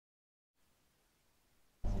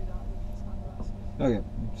Okay,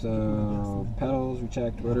 so pedals we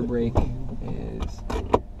checked, rotor brake is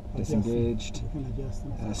disengaged,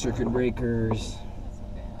 circuit breakers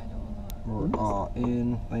we're all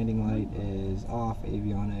in, landing light is off,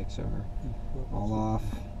 avionics are all off,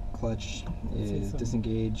 clutch is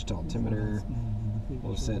disengaged, altimeter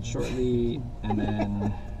will set shortly, and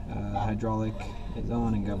then hydraulic is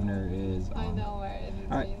on and governor is on. I know where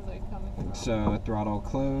energies are coming from. So throttle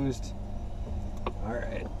closed.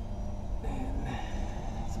 Alright. And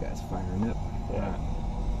this guy's firing up. Yeah.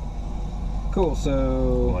 Cool,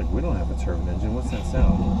 so Like, we don't have a turbine engine. What's that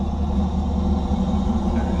sound?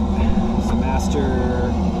 it's a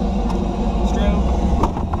master Stroh.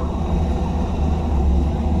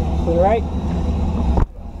 To the right.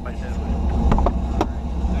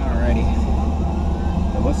 Alrighty.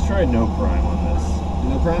 Now let's try no prime on this.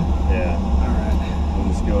 No prime? Yeah. Alright. We'll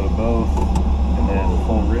just go to both and then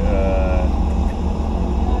full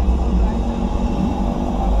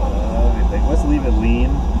let's leave it lean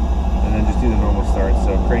and then just do the normal start.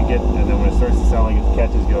 So crank it, and then when it starts to sound like it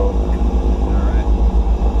catches, go. Alright.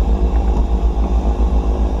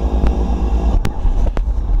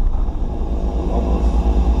 Almost.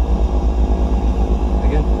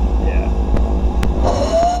 Again? Yeah.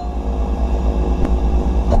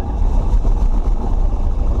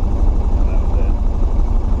 That was it.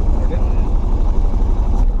 Okay.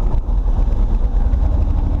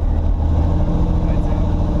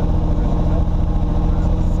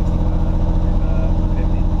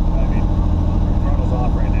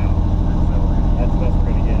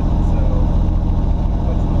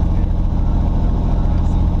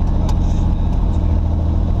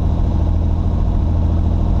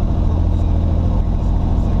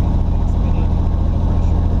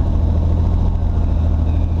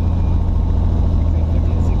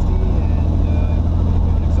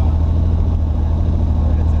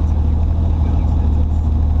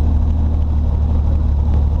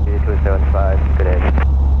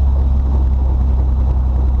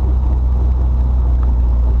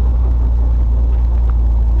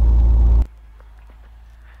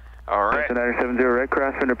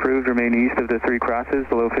 Approved, remain east of the 3 crosses,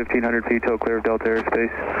 below 1,500 feet till clear of Delta airspace.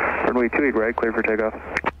 Runway 28 right, clear for takeoff.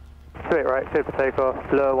 28 right, clear for takeoff,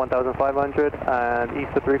 below 1,500 and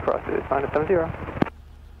east of 3 crosses, 970.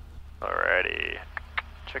 Alrighty,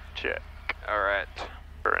 check. Alright,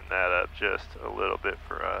 burn that up just a little bit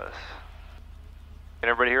for us. Can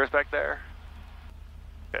everybody hear us back there?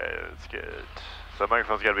 Okay, that's good. So the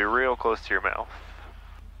microphone's gotta be real close to your mouth.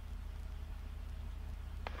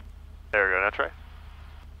 There we go, now try.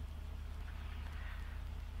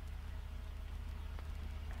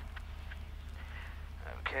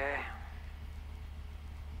 Okay.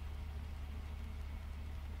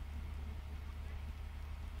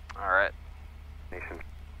 Alright. Nation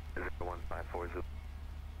 0154,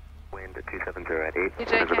 wind at 270 at 8,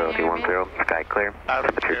 DJ, visibility 10, sky clear,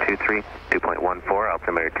 temperature 23, 2.14,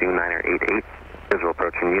 altimeter 2988, visual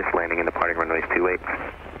approaching use, landing and departing runways 28.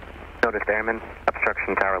 Noticed airman,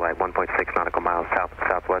 obstruction tower light 1.6 nautical miles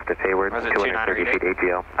southwest of Hayward, 230 feet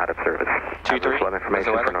AGL, out of service. 23. Weather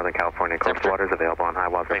information for Northern California coastal waters available on high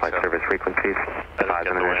wildlife flight service frequencies. Advise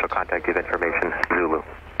on initial contact give information, Zulu.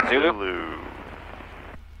 Zulu.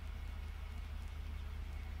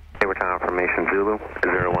 Hayward Tower information, Zulu,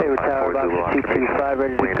 0154 Zulu observation.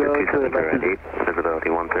 Ready to wind go, at 270 at 8, visibility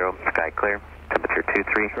 10, sky clear, temperature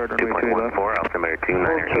 23, 2.14, altimeter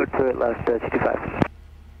 2988. Short to it, left 225.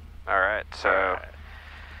 Alright, so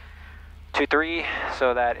 2-3,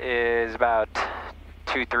 so that is about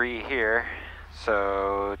 2-3 here,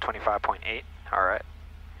 so 25.8, alright.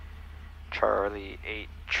 Charlie 8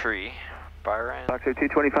 tree, Byron. Boxer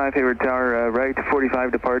 225, Hayward Tower, right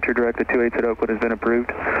 45 departure, direct to 28 at Oakland has been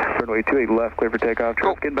approved. Runway 28 left, clear for takeoff.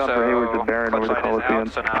 Traffic inbound for Hayward's at Barron over the Coliseum.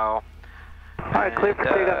 So now, alright, clear for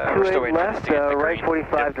takeoff 28 left, right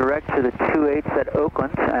 45 direct to the 28 at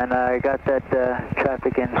Oakland, and I got that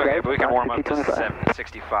traffic in. Okay, but we can warm up to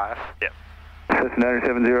 765. Yep. Cessna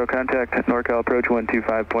 970, contact NorCal approach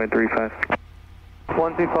 125.35.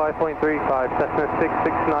 125.35, Cessna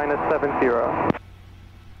 669 at 70.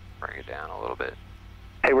 Bring it down a little bit.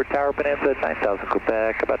 Hayward Tower, Bonanza, 9,000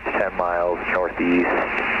 Quebec, about 10 miles northeast,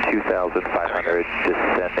 2,500,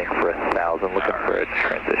 descending for 1,000, looking for a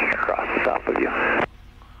transition across the top of you.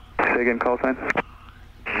 Say again, call sign?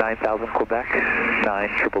 9,000 Quebec,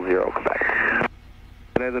 9,000 Quebec.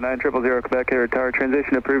 Bonanza 9,000 Quebec, Hayward Tower,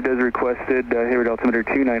 transition approved as requested, Hayward altimeter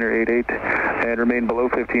 2988, and remain below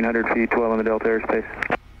 1,500 feet while in the Delta airspace.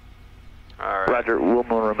 Alright. Roger, will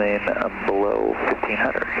remain below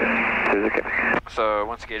 1,500. So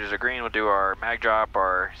once the gauges are green, we'll do our mag drop,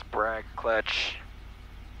 our sprag clutch.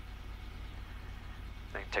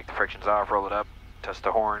 Then take the frictions off, roll it up, test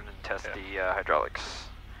the horn, and test the hydraulics.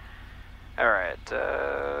 Alright,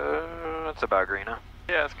 that's about green, huh?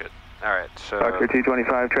 Yeah, that's good. Alright, so... Foxtrot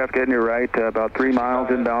 225, traffic heading your right, about 3 miles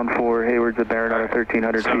inbound for Hayward's at Barron on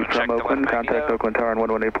 1,300 feet from Oakland. Contact Oakland Tower on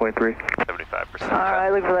 118.3. 75%.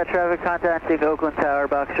 Alright, look for that traffic. Contacting Oakland Tower,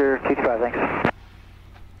 Boxer 225, thanks.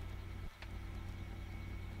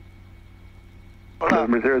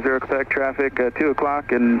 November 00, Quebec traffic, 2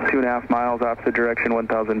 o'clock and 2.5 miles opposite direction,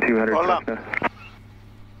 1,200.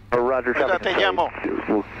 Roger, traffic.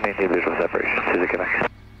 We'll maintain visual separation. Suzy,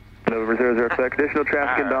 Quebec. November 00, Quebec. Additional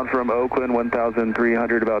traffic inbound from Oakland,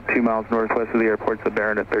 1,300, about 2 miles northwest of the airport, at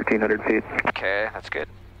Barron at 1,300 feet. Okay, that's good.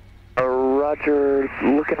 Roger,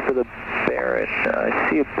 looking for the Barron. I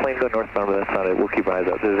see a plane going northbound, but that's not it. We'll keep our eyes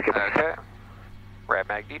out. Suzy, Quebec. Okay. Red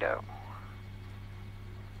Magneto.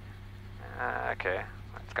 Okay,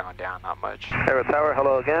 it's going down, not much. Hayward Tower,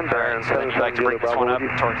 hello again. Barron 77 Julie Bravo. Like to bring this one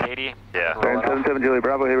up towards 80. Yeah. Barron 77 Julie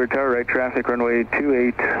Bravo, Hayward Tower, right traffic, runway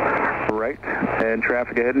 28 right, and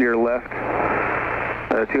traffic ahead and to your left,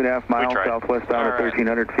 2.5 miles southwestbound at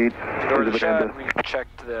 1,300 feet. Go to the shed, we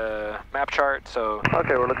checked the map chart, so...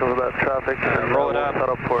 Okay, we're looking for that traffic. Roll it up,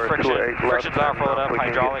 Friction, friction's off, roll it up,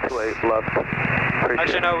 hydraulics.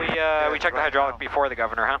 Actually, no, we checked the hydraulic before the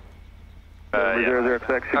governor, huh? Yeah. 00,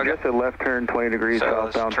 suggest a left turn 20 degrees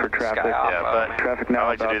southbound for traffic. But traffic now I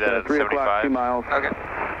like to do that at 3 o'clock, 2 miles. Okay.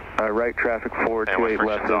 Right traffic 428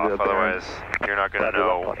 left. Off, otherwise you're not going to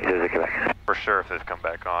know for sure if they've come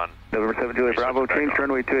back on. November 7 Juliet Bravo, change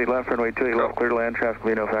runway 28 left, runway 28 left, clear to land, traffic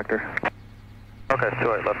will be no factor. Okay,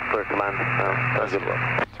 28 left, clear to land.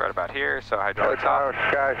 It's right about here, so hydraulics off.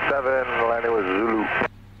 Sky 7, landing with Zulu. Oh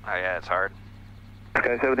yeah, it's hard.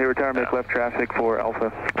 Sky 7 here, retire, make left traffic for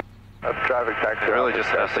Alpha. That's traffic taxi. It's really just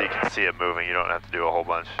enough so you can see it moving. You don't have to do a whole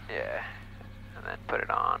bunch. Yeah, and then put it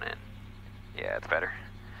on, and yeah, it's better.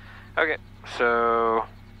 Okay, so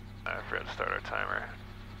I forgot to start our timer.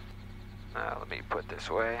 let me put this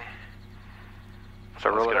way.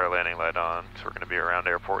 So let's get our landing light on. So we're going to be around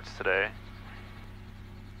airports today.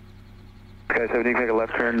 Sky 7, you can take a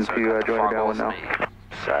left turn to join the downwind now.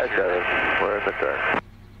 Sky 7, we're in the turn.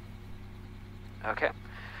 Okay,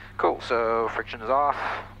 cool. So friction is off.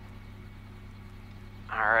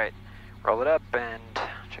 All right, roll it up and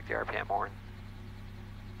check the RPM horn.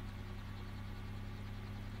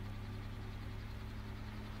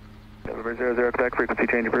 November 00, Quebec, frequency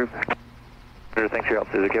change approved. Thanks for your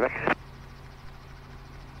help, Suzy, Quebec.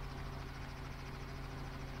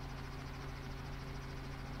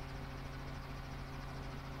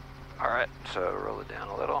 All right, so roll it down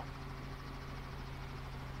a little.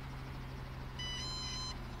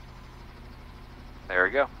 There we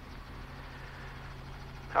go.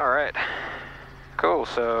 All right, cool.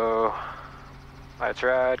 So lights are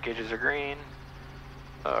out, gauges are green.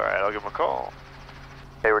 All right, I'll give them a call.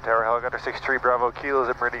 Hayward Tower, helicopter 63 Bravo Kilo,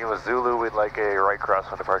 zip meridian with Zulu. We'd like a right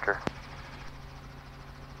crosswind departure.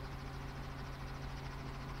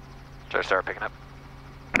 Should I start picking up?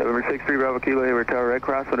 November 63 Bravo Kilo, Hayward Tower, right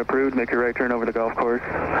crosswind approved. Make your right turn over the golf course.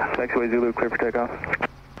 Taxiway Zulu, clear for takeoff.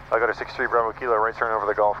 Helicopter 63 Bravo Kilo, right turn over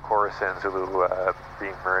the golf course and Zulu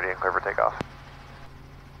being meridian, clear for takeoff.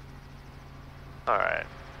 All right.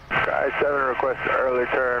 Sky 7 requests early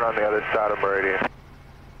turn on the other side of meridian.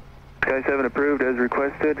 Sky 7 approved as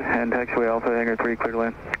requested, and taxiway Alpha, hangar 3, clear to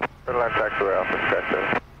land. Clear to land, taxiway Alpha, Sky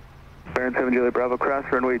 7. Barron 7 Juliet Bravo, cross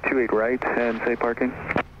runway 28 right, and safe parking.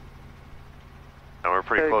 And we're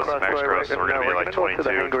pretty close to max gross, so we're going to be like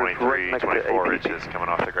 22, 23, 24 inches coming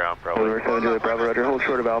off the ground probably. November 7 Juliet Bravo, roger, hold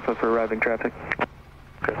short of Alpha for arriving traffic.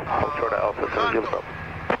 Okay, hold short of Alpha, 7 Juliet Bravo.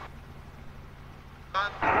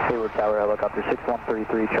 Hayward Tower, helicopter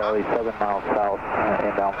 6133 Charlie, 7 miles south,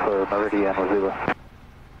 inbound for Meridian, Zulu.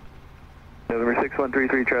 November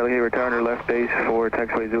 6133 Charlie, Hayward Tower, under left base for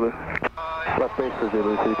taxiway Zulu. Left base for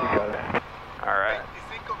Zulu, Suzy, Charlie. All right.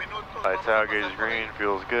 Lights out, gauge green,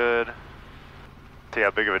 feels good. See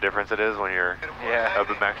how big of a difference it is when you're up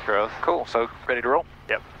at max gross. Cool, so ready to roll?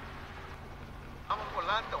 Yep.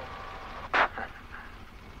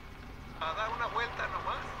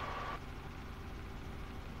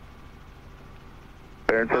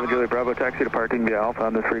 Barron 7 Juliet Bravo, taxi departing via Alpha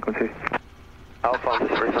on this frequency. Alpha on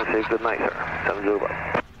this frequency, good night, sir. 7 Juliet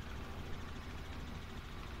Bravo.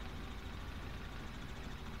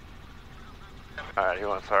 All right, he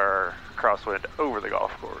wants our crosswind over the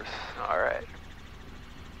golf course. All right.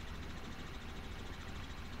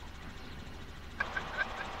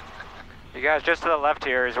 You guys, just to the left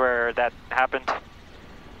here is where that happened.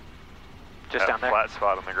 Just down there. Flat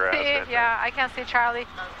spot on the grass. Right yeah, I can't see Charlie.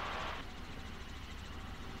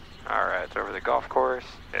 All right, it's over the golf course.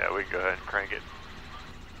 Yeah, we can go ahead and crank it.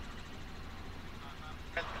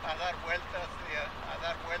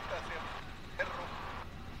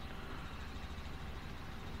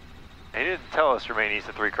 He didn't tell us remain east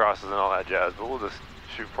of 3 crosses and all that jazz, but we'll just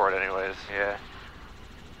shoot for it anyways. Yeah.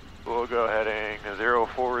 We'll go heading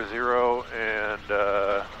 040 and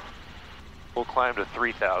we'll climb to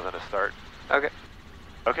 3,000 to start. Okay.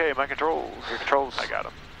 Okay, my controls. Your controls. I got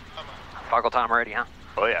them. Foggle time ready, huh?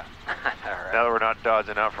 Oh yeah. Alright. Now that we're not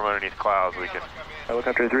dodging out from underneath clouds, we can...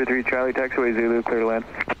 Helicopter 33 Charlie, taxiway Zulu, clear to land.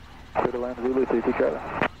 Clear to land, Zulu 33 Charlie.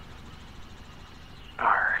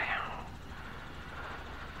 Alrighty.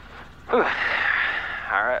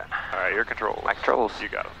 Alright. Alright, your controls. My controls. You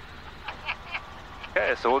got them.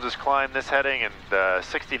 Okay, so we'll just climb this heading, and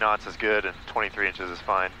 60 knots is good, and 23 inches is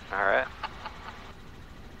fine. Alright.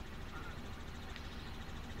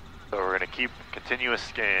 So we're going to keep continuous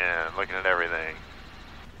scan, looking at everything.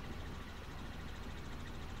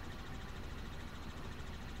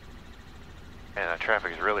 Man, that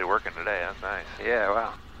traffic is really working today. That's nice. Yeah,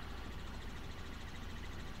 wow.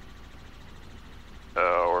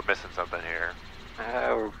 Oh, we're missing something here.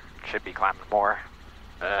 Should be climbing more.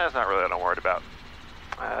 That's not really what I'm worried about.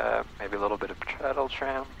 Maybe a little bit of treadle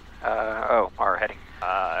trim. Oh, our heading.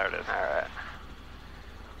 There it is. Alright.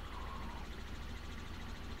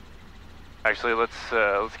 Actually,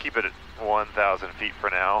 let's keep it at 1,000 feet for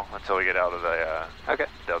now until we get out of the Okay.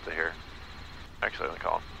 delta here. Actually, let me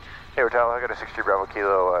call him. Hey, Ratal, I got a 63 Bravo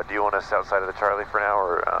Kilo. Do you want us outside of the Charlie for now,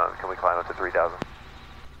 or can we climb up to 3,000?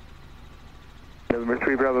 November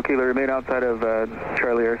 3 Bravo Kilo, remain outside of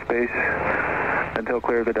Charlie airspace until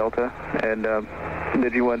clear of the Delta. And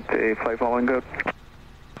did you want a flight following code?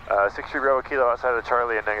 63 Bravo Kilo outside of the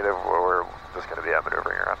Charlie and negative, we're just going to be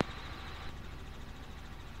maneuvering around.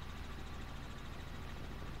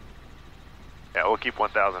 Yeah, we'll keep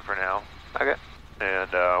 1,000 for now. Okay.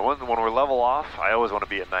 And when we're level off, I always want to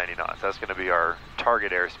be at 90 knots. That's going to be our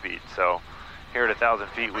target airspeed. So here at 1,000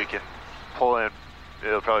 feet, we can pull in.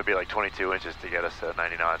 It'll probably be like 22 inches to get us to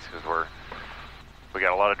 90 knots because we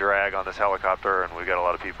got a lot of drag on this helicopter, and we've got a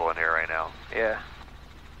lot of people in here right now. Yeah.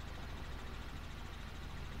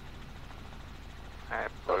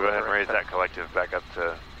 Alright. So go ahead and raise that collective back up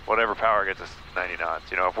to whatever power gets us 90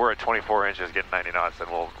 knots. You know, if we're at 24 inches getting 90 knots, then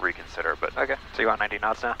we'll reconsider. But Okay. So you want 90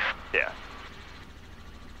 knots now? yeah.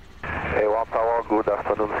 Hey, 1 Tower, good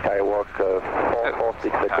afternoon, Skywalk,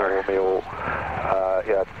 446 Echo Romeo,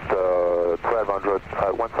 at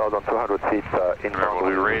 1,200 feet in Remember, when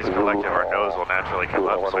we raise collective, our nose will naturally come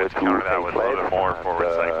up, so we have to counter that with a little bit more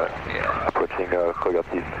forward cycling. Yeah. Approaching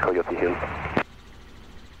Coyote Hill.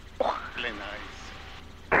 Really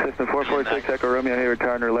nice. System 446 Echo Romeo, hey,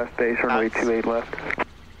 return to left base, runway 28 left.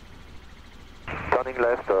 Turning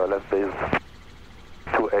left, left base,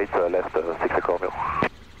 28 left, 6 Echo Romeo.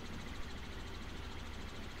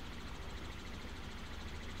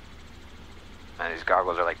 And these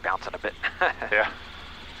goggles are like bouncing a bit. Yeah.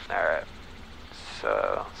 Alright.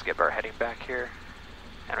 So let's get our heading back here.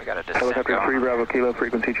 And we got a descent Helicopter going 3 on. Bravo Kilo,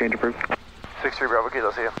 frequency change approved. 63 Bravo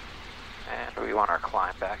Kilo, see you. And we want our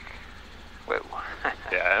climb back. Whoa.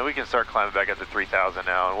 Yeah, and we can start climbing back up to 3,000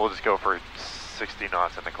 now, and we'll just go for 60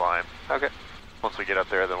 knots in the climb. Okay. Once we get up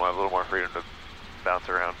there, then we'll have a little more freedom to bounce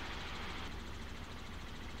around.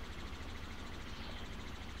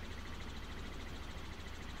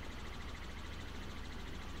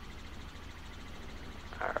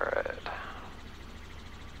 Alright.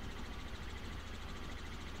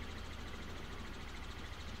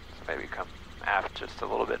 So maybe come aft just a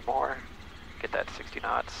little bit more. Get that 60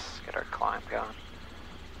 knots, get our climb going.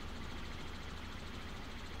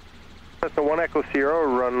 That's a 1 Echo Sierra,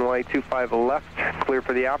 runway 25 left, clear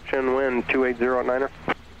for the option, wind 280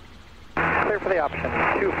 Clear for the option,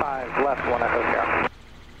 25 left, 1 Echo Sierra.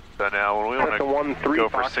 So now when we want That's a 1-3 go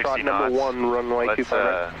for 60 Foxtrot knots, number 1, runway let's,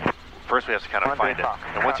 25 right. First we have to kind of find it.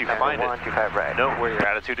 And once you find it, note where your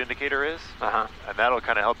attitude indicator is, and that'll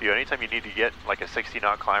kind of help you. Anytime you need to get like a 60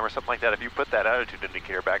 knot climb or something like that, if you put that attitude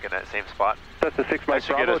indicator back in that same spot, that's a 6 that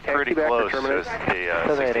should get us pretty close to the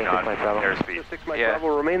 60 knot airspeed. 6 Mike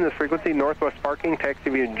Bravo, remain this frequency, northwest parking, taxi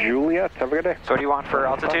via Juliet. Have a good day. So what do you want for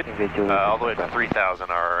altitude? All the way to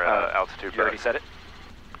 3,000 our altitude. You already set it?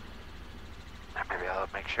 Maybe I'll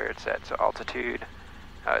make sure it's set. So altitude.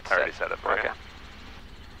 It's I already set it for you. Okay.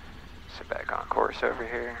 Sit back on course over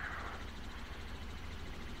here.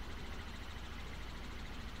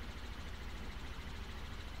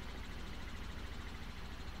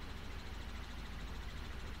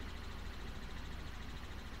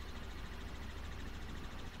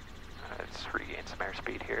 Let's regain some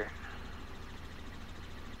airspeed here.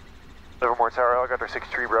 Livermore Tower, Helicopter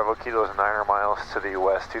 63 Bravo Kilo is 900 miles to the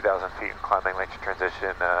west, 2,000 feet, climbing length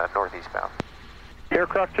transition northeastbound.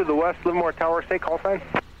 Aircraft to the west, Livermore Tower, say call sign.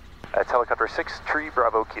 That's helicopter 63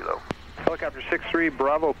 Bravo Kilo. Helicopter 63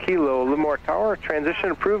 Bravo Kilo, Livermore Tower,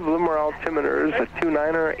 transition approved, Livermore altimeters at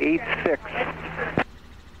 2986.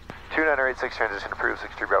 2986, transition approved,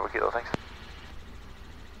 63 Bravo Kilo, thanks.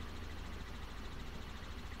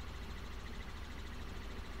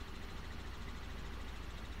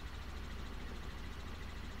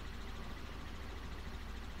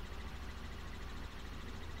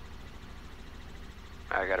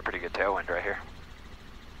 I got a pretty good tailwind right here.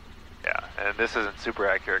 Yeah, and this isn't super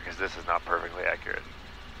accurate because this is not perfectly accurate.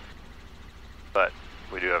 But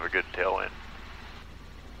we do have a good tailwind.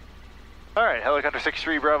 Alright, helicopter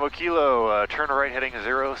 63 Bravo Kilo, turn right heading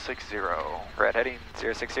 060. Red heading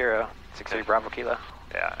 060, 63 Bravo Kilo.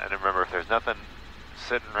 Yeah, and remember, if there's nothing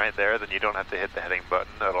sitting right there, then you don't have to hit the heading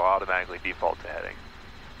button. It'll automatically default to heading.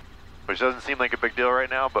 Which doesn't seem like a big deal right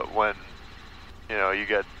now, but when, you know, you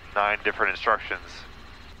get 9 different instructions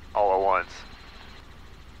all at once,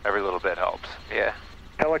 every little bit helps. Yeah.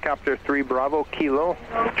 Helicopter 3 Bravo Kilo,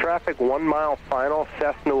 traffic 1 mile final.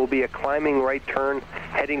 Cessna will be a climbing right turn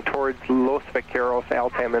heading towards Los Vaqueros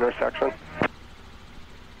Altam intersection.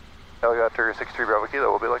 Helicopter 63 Bravo Kilo,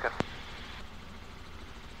 we'll be looking.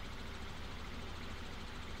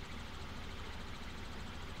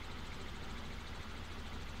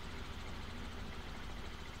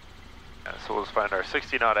 Yeah, so we'll just find our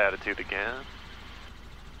 60 knot attitude again.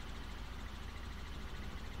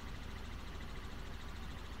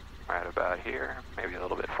 Right about here, maybe a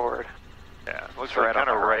little bit forward. Yeah, looks right like kind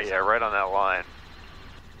of on the right, yeah, right on that line.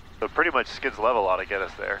 So pretty much skids level ought to get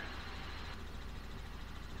us there.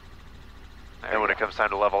 And when it comes time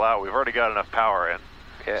to level out, we've already got enough power in.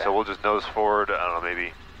 Yeah. So we'll just nose forward, I don't know,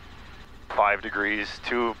 maybe 5 degrees,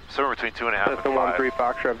 somewhere between 2.5 and 5. Cessna 13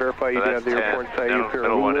 Foxtrot, verify you do have the airport in sight. You appear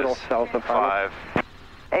a little south of 5.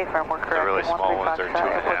 A-firm, we're correct. The really small ones are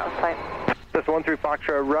 2.5. Cessna 13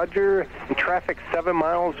 Foxtrot, roger. Traffic 7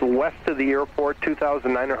 miles west of the airport,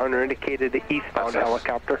 2,900 indicated eastbound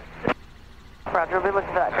helicopter. Roger, we'll be looking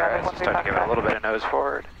at that. Alright, so start to give it a little bit of nose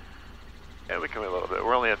forward. Yeah, we can wait a little bit.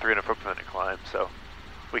 We're only at 300 foot per minute climb, so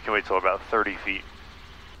we can wait till about 30 feet.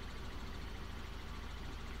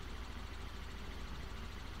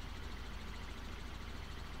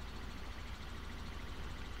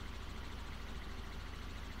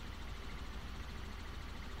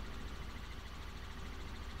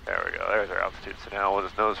 There we go, there's our altitude. So now we'll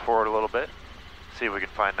just nose forward a little bit, see if we can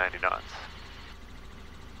find 90 knots.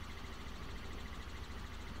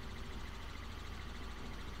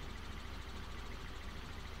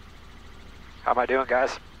 How am I doing,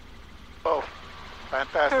 guys? Oh,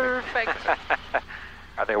 fantastic. Perfect.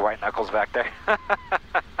 Are there white knuckles back there?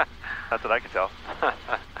 Not that I can tell.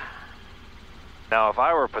 Now, if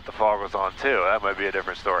I were to put the foggles on too, that might be a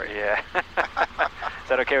different story. Yeah. Is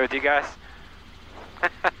that okay with you guys?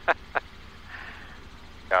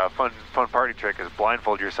 Fun party trick is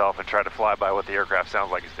blindfold yourself and try to fly by what the aircraft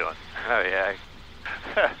sounds like it's doing. Oh yeah.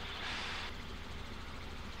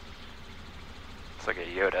 It's like a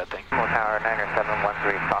Yoda thing. More tower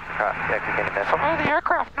 90713 Foxtrot, executing this. Follow the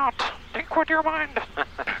aircraft, not think with your mind.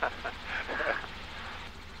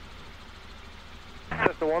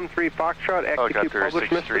 Cessna 13 Foxtrot, execute Helicopter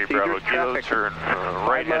published 63 Bravo misprocedures, Kilo, traffic turn 5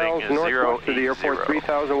 right heading miles northwest of the airport, 080.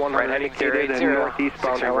 3,100 Right heading indicated and 080.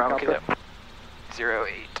 northeastbound 63 Bravo helicopter. Kilo.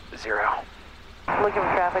 080. Looking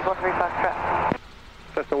for traffic, 13 Foxtrot.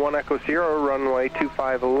 Cessna 1 Echo Sierra, runway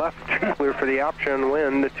 25 left, clear for the option,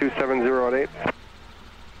 wind 270 at 8.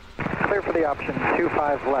 Clear for the option,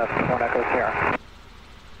 25 left, 1 Echo Sierra.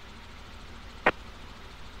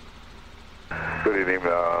 Good evening,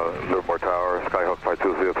 Livermore Tower, Skyhawk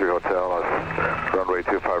 5203 Hotel, runway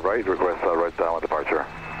 25 right, request right downwind departure.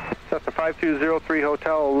 Cessna 5203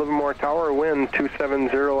 Hotel, Livermore Tower, wind 270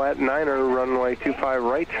 at 9er, runway 25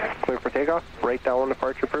 right, clear for takeoff, right downwind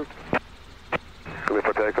departure approved. Clear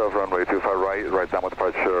for takeoff, runway 25 right downwind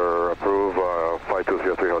departure approved,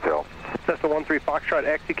 5203 Hotel. Cessna 13 Foxtrot,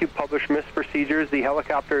 execute published misprocedures. The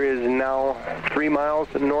helicopter is now 3 miles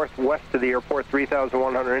northwest of the airport,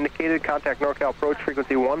 3,100 indicated. Contact NorCal approach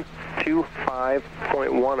frequency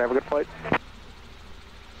 125.1. Have a good flight.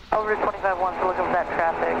 Over 25-1, so looking for that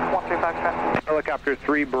traffic, 13 Foxtrot. Helicopter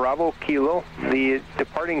 3 Bravo Kilo. The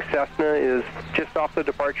departing Cessna is just off the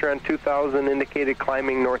departure on 2,000 indicated,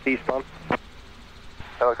 climbing northeastbound.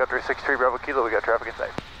 Helicopter 63 Bravo Kilo, we got traffic in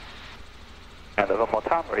sight. And Livermore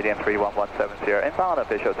Tower, Meridian 31170, inbound,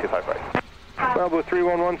 official 25 right. Bravo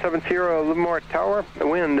 31170, Livermore Tower,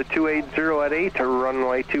 wind 280 at 8,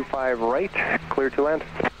 runway 25 right, clear to land.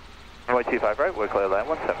 Runway 25 right, we're clear to land,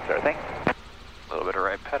 170, thanks. A little bit of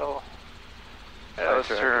right pedal. Let's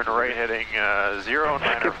turn right heading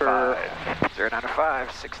 095.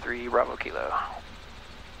 095, 63 Bravo Kilo.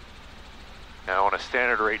 Now on a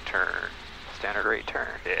standard rate turn. Standard rate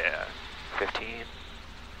turn. Yeah. 15.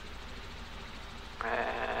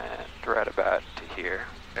 And right about to here.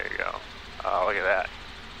 There you go. Oh, look at that.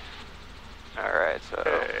 Alright, so...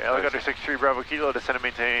 Okay, helicopter 63 Bravo Kilo, descend and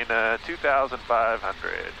maintain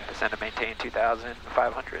 2,500. Descend and maintain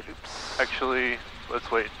 2,500. Oops. Actually,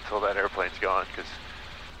 let's wait until that airplane's gone, because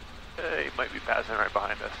he might be passing right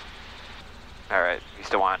behind us. Alright, you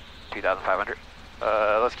still want 2,500?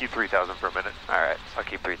 Let's keep 3,000 for a minute. Alright, so I'll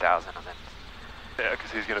keep 3,000 and then... Yeah,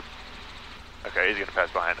 because he's going to... Okay, he's going to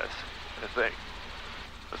pass behind us, I think.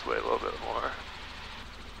 Let's wait a little bit more.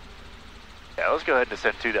 Yeah, let's go ahead and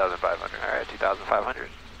descend 2,500. Alright, 2,500.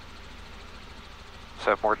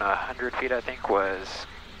 So more than 100 feet, I think, was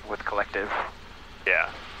with collective. Yeah.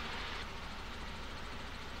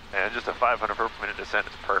 And just a 500 per minute descent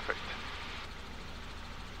is perfect.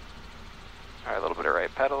 Alright, a little bit of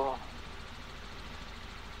right pedal.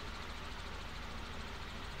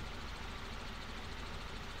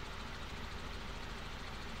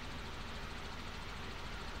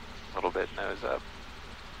 A little bit nose up.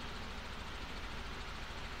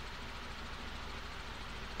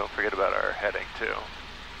 Don't forget about our heading too.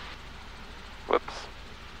 Whoops.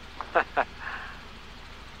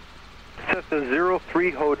 Cessna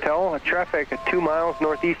 03 Hotel, traffic at 2 miles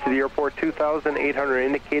northeast of the airport, 2,800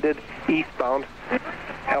 indicated, eastbound,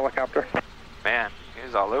 helicopter. Man, he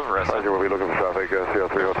was all over us. Roger, we'll be looking for traffic,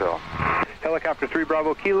 03 Hotel. Helicopter 3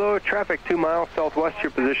 Bravo Kilo, traffic 2 miles southwest of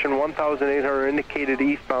your position, 1,800 indicated,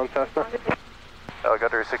 eastbound Cessna.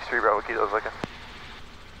 Helicopter 63 Bravo Kilo is looking.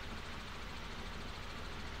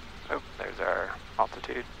 Oh, there's our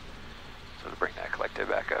altitude. So to bring that collective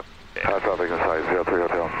back up. Traffic inside 03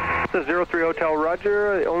 Hotel. This is 03 Hotel,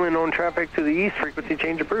 Roger. Only known traffic to the east, frequency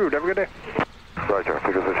change approved. Have a good day. Roger,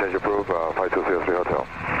 frequency change approved, 5203 Hotel.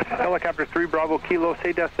 Helicopter 3 Bravo Kilo,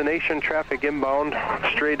 say destination, traffic inbound,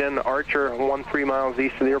 straight in Archer, 13 miles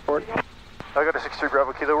east of the airport. Helicopter 63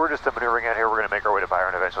 Bravo Kilo, we're just maneuvering out here. We're going to make our way to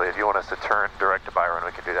Byron eventually. If you want us to turn direct to Byron,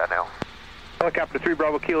 we can do that now. Helicopter 3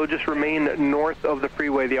 Bravo Kilo, just remain north of the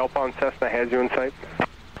freeway. The outbound Cessna has you in sight.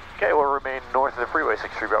 Okay, we'll remain north of the freeway,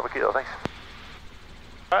 63 Bravo Kilo, thanks.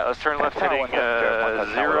 Alright, let's turn left heading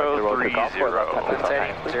 030. Left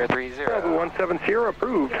heading 030. Bravo 170,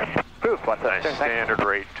 approved. Approved, 170. Nice standard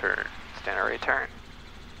rate turn. Standard rate turn.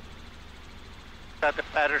 Got the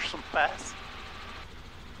Patterson Pass.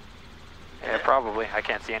 Yeah, probably. I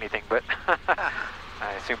can't see anything, but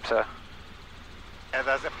I assume so. Yeah,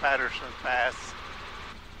 that's the Patterson Pass.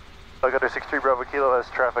 Helicopter 63 Bravo Kilo has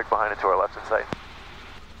traffic behind it to our left in sight.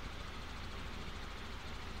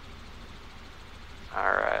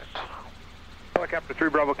 Alright. Helicopter 3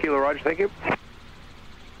 Bravo Kilo, Roger, thank you.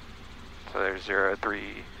 So there's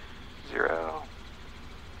 030.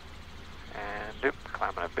 And, oop,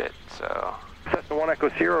 climbing a bit, so... Cessna 1 Echo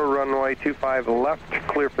Sierra, runway 25 left,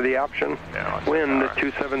 clear for the option. Yeah, Wind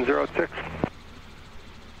 2706.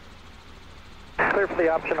 Clear for the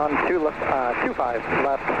option on 25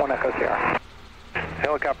 left, 1 Echo Sierra.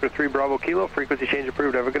 Helicopter 3 Bravo Kilo, frequency change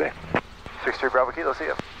approved. Have a good day. 63 Bravo Kilo, see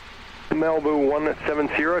ya. Malibu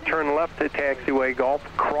 170, turn left to taxiway Golf,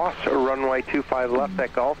 cross runway 25 left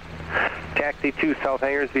at Golf. Taxi to South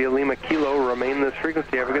Hangars via Lima Kilo, remain this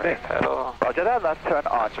frequency. Have a good day. Pedal. Roger that, left turn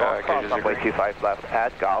on Golf, cross runway 25 left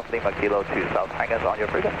at Golf, Lima Kilo to South Hangars on your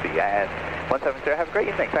frequency. And 170, have a great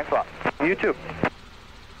evening. Thanks a lot. You too.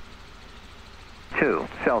 2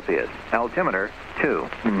 Celsius, altimeter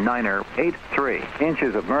 2,983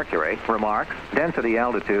 inches of mercury, remarks, density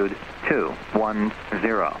altitude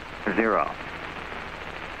 2100.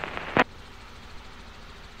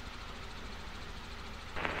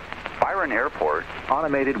 Byron Airport,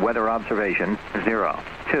 automated weather observation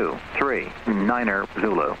 0239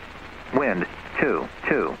 Zulu, wind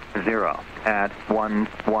 220 at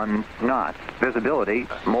 11 knots, visibility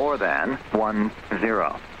more than 10.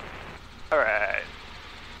 Alright.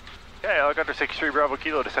 Okay, helicopter 63 Bravo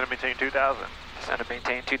Kilo, descend and maintain 2,000. Descend and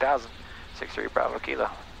maintain 2,000. 63 Bravo Kilo.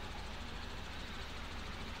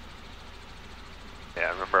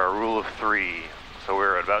 Yeah, remember our rule of 3. So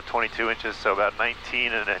we're at about 22 inches, so about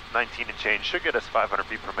 19 and 19 and change should get us 500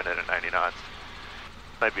 feet per minute at 90 knots.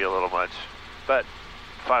 Might be a little much, but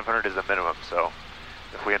 500 is the minimum, so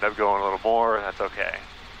if we end up going a little more, that's okay.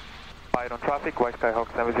 Byron traffic, White Sky Hawk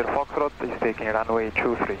 70 Foxtrot, is taking runway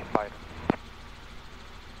 23, Byron.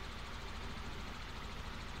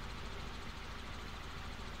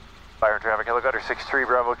 Byron traffic, helicopter 63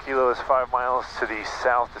 Bravo Kilo is 5 miles to the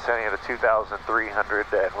south, descending at a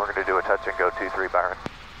 2,300, and we're going to do a touch and go 23 Byron.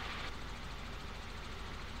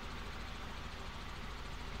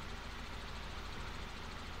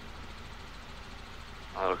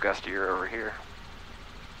 gustier over here.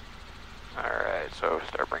 Alright, so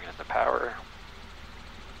start bringing in the power.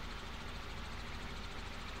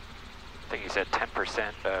 I think you said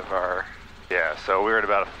 10% of our... Yeah, so we're at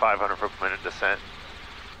about a 500 foot per minute descent.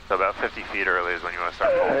 So about 50 feet early is when you want to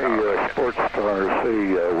start pulling power. Sports Star C,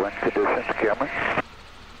 wind conditions, Cameron.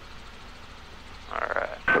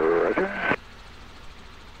 Alright. Roger.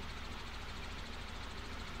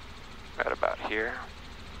 Right about here.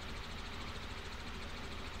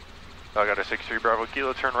 I got a 63 Bravo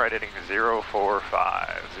Kilo, turn right heading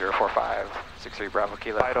 045. 045, 63 Bravo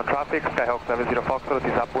Kilo. Byron traffic, Skyhawk 70 Foxtrot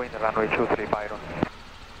is upwind, runway 23 Byron.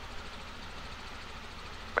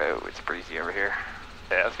 Oh, it's breezy over here.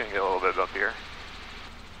 Yeah, it's going to get a little bit bumpier.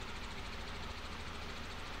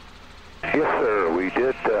 Yes, sir. We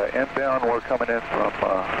did inbound. We're coming in from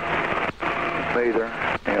Mather,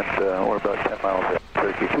 and we're about 10 miles out.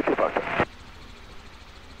 Turkey 225.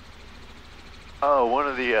 Oh, one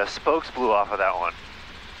of the spokes blew off of that one.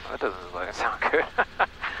 That doesn't look like it sound good.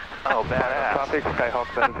 Oh, badass. Traffic, Skyhawk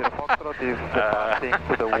 70 Foxtrot is departing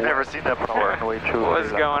to the I've never seen that before. Runway 23.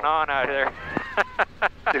 What's going on out there?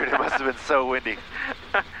 Dude, it must have been so windy.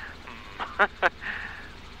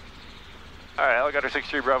 Alright, Helicopter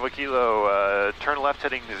 63 Bravo Kilo, turn left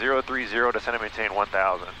heading 030, descend and maintain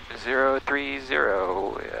 1000. 030,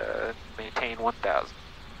 maintain 1000.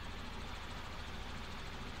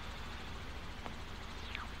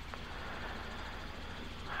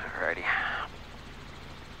 Alrighty.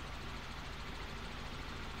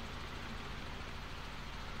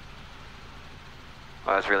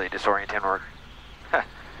 Well, that's really disorienting work.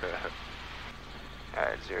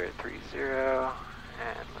 Alright, 030,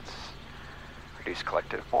 and let's reduce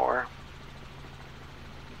collective more.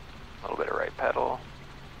 A little bit of right pedal.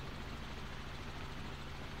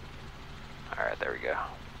 Alright, there we go.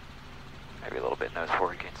 Maybe a little bit nose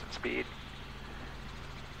forward, gain some speed.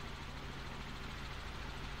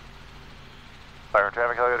 Byron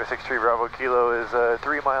traffic, Helicopter 63 Bravo Kilo is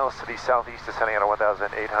 3 miles to the southeast, descending at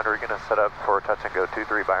 1,800. Going to set up for touch and go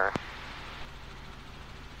 23 Byron.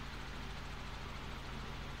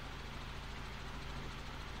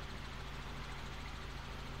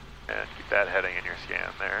 And keep that heading in your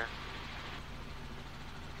scan there.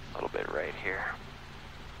 A little bit right here.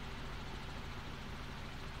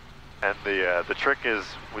 And the trick is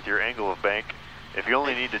with your angle of bank, if you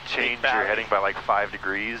only need to change your heading by like 5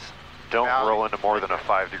 degrees, don't roll into more than a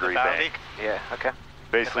 5 degree bank. Yeah, okay.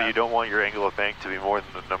 Basically, you don't want your angle of bank to be more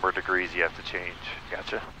than the number of degrees you have to change.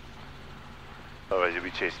 Gotcha. Otherwise, you'll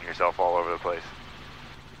be chasing yourself all over the place.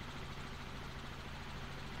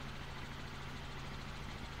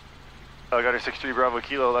 Helicopter 63 Bravo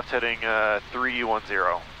Kilo, left heading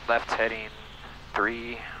 310. Left heading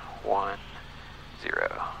 310.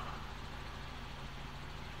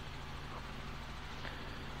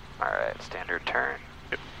 Alright, standard turn.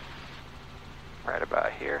 Yep. Right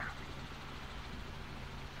about here.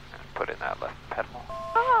 And put in that left pedal.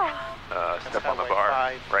 Step on the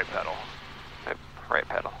bar, right pedal. Yep, right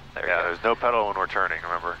pedal. There Yeah, you go. there's no pedal when we're turning,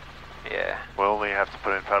 remember? Yeah. We'll only have to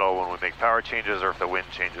put in pedal when we make power changes or if the wind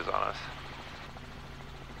changes on us.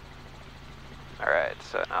 Alright,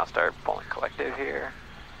 so now start pulling collective here.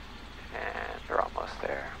 And we're almost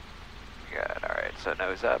there. Good, alright, so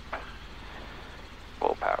nose up.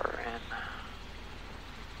 Full power in.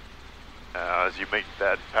 As you make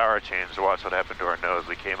that power change, watch what happened to our nose.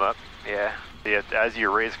 We came up. Yeah. As you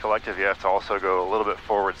raise collective, you have to also go a little bit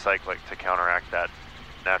forward cyclic to counteract that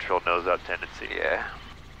natural nose up tendency. Yeah.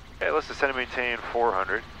 Okay, let's descend and maintain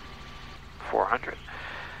 400. 400.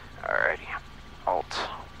 Alrighty. Alt.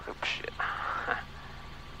 Oops, shit.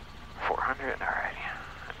 400, alrighty.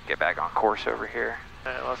 Get back on course over here.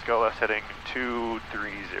 And let's go left heading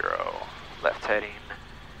 230. Left heading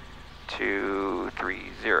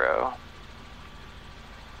 230.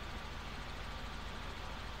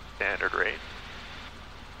 Standard rate.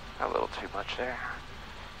 A little too much there.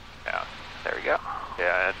 Yeah. There we go.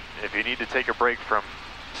 Yeah, and if you need to take a break from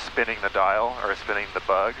spinning the dial or spinning the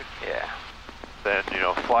bug, yeah, then, you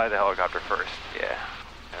know, fly the helicopter first. Yeah.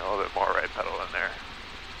 And a little bit more right pedal in there.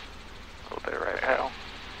 A little bit of right pedal.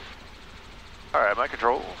 Alright, my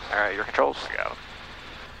controls. Alright, your controls. I got them.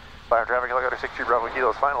 Byron traffic, Helicopter 63 Bravo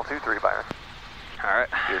Kilo's final 23 Byron. Alright.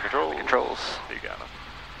 Your controls. Controls. You got them.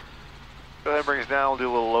 Go ahead and bring us down. We'll do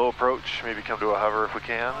a little low approach. Maybe come to a hover if we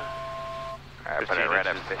can. Alright, put it right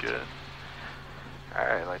up 15. Good.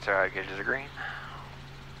 Alright, lights are out, gauges are green.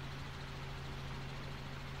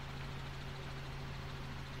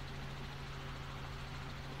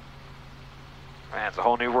 Man, it's a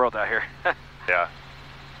whole new world out here. Yeah.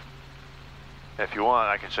 If you want,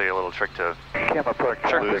 I can show you a little trick to Camera park,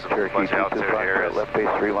 lose a bunch of altitude here. left base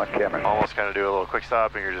 31 camera. Almost kind of do a little quick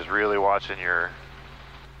stop, and you're just really watching your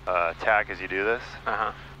tack as you do this.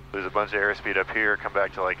 Lose a bunch of airspeed up here, come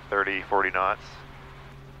back to like 30, 40 knots.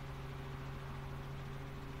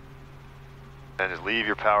 And just leave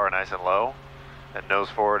your power nice and low, and nose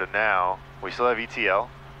forward, and now, we still have ETL.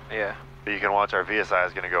 Yeah. But you can watch our VSI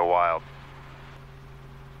is going to go wild.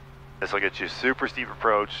 This will get you super steep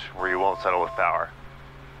approach where you won't settle with power.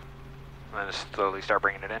 And then just slowly start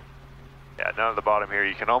bringing it in. Yeah, down at the bottom here,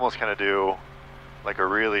 you can almost kind of do like a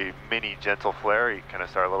really mini gentle flare. You kind of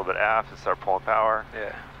start a little bit aft and start pulling power.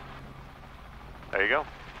 Yeah. There you go.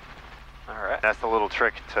 All right. That's the little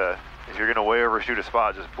trick to, if you're going to way overshoot a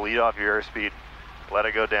spot, just bleed off your airspeed, let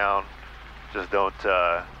it go down. Just don't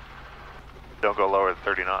go lower than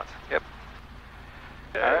 30 knots. Yep.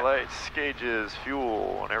 Yeah, lights, gauges,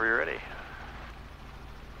 fuel, whenever you're ready.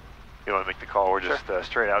 You want to make the call? We're just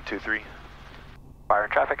straight out 23. Fire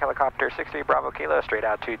and traffic, helicopter 63 Bravo Kilo, straight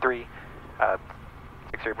out 23.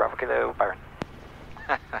 63 Bravo Kilo, Byron.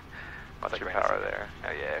 What's your power there?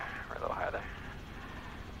 Oh yeah, we're a little higher there.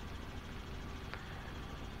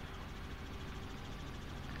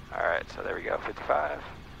 All right, so there we go, 55.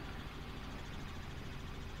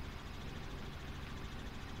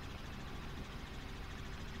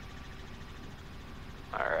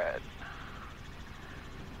 All right.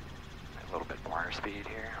 A little bit more speed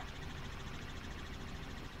here.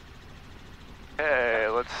 Okay,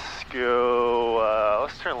 let's go,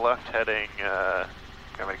 let's turn left heading,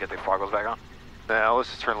 Want me to get the foggles back on? now let's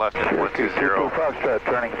just turn left heading 120.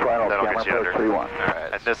 Turning final, That'll camera get you under. park 31. All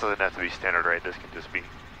right. And this doesn't have to be standard rate, this can just be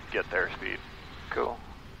get there speed. Cool.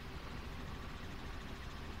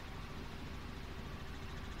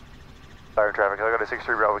 Fire traffic, helicopter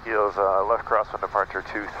 63 Bravo Kilos, left crosswind departure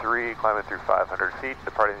 23, climbing through 500 feet,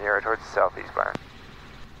 departing the area towards the southeast, Byron.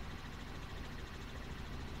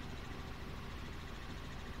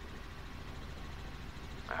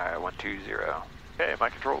 All right, 120. Okay, my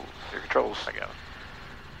controls. Your controls. I got it.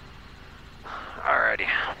 Alrighty.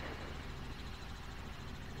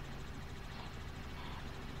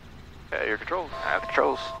 Okay, your controls. I have the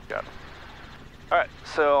controls. Got it. Alright,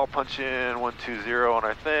 so I'll punch in 120 on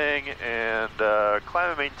our thing and climb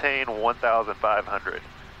and maintain 1,500.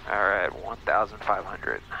 Alright,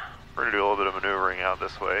 1,500. We're going to do a little bit of maneuvering out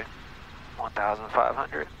this way.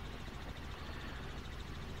 1,500.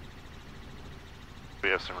 We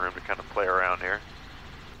have some room to kind of play around here.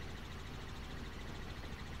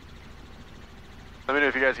 Let me know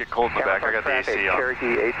if you guys get cold in the back. I got the AC on.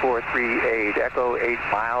 Cherokee 8438, Echo 8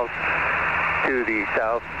 miles to the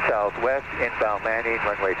south-southwest, inbound landing,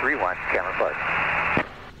 runway 31, camera park.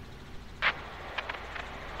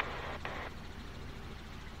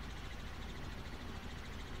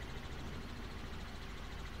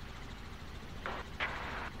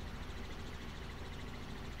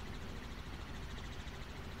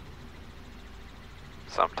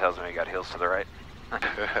 Something tells me you got hills to the right.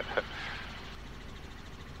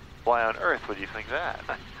 Why on earth would you think that?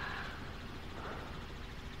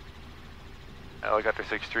 Helicopter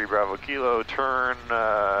 63 Bravo Kilo, turn,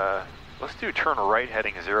 let's do turn right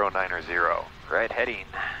heading 090. Right heading.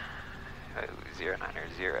 Oh, 090.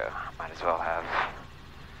 Might as well have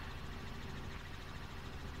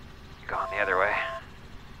gone the other way.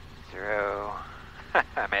 0.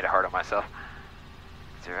 I made it hard on myself.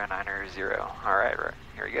 090. Alright, right.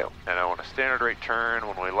 Here we go. And I want a standard rate turn.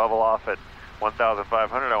 When we level off at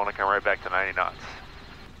 1,500, I want to come right back to 90 knots.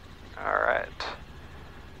 Alright.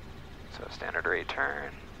 So standard rate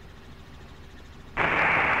turn.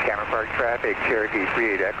 Camera park traffic, Cherokee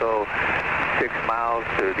 38 Echo, 6 miles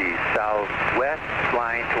to the southwest,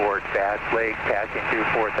 flying toward Bass Lake, passing through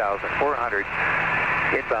 4,400.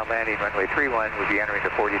 Inbound landing, runway 31, will be entering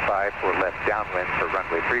the 45 for left downwind for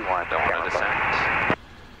runway 31. Don't want to descend.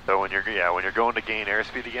 So when you're going to gain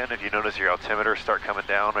airspeed again, if you notice your altimeter start coming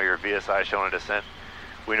down or your VSI showing a descent,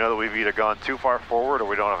 we know that we've either gone too far forward or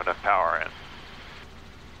we don't have enough power in.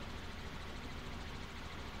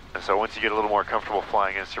 And so once you get a little more comfortable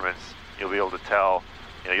flying instruments, you'll be able to tell,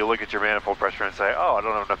 you'll look at your manifold pressure and say, oh, I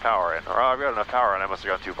don't have enough power in, or oh, I've got enough power in, I must have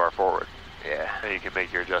gone too far forward. Yeah. And you can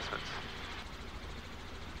make your adjustments.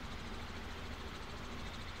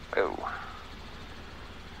 Oh.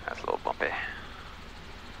 That's a little bumpy.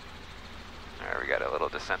 Alright, we got a little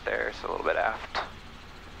descent there, so a little bit aft.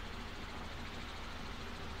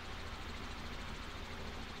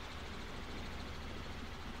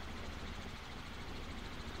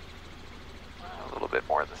 A little bit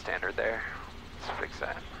more than standard there. Let's fix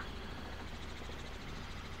that.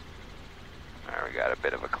 Alright, we got a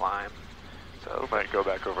bit of a climb. So we might go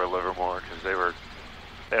back over Livermore because they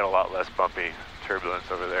had a lot less bumpy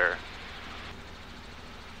turbulence over there.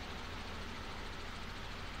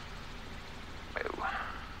 Whoa.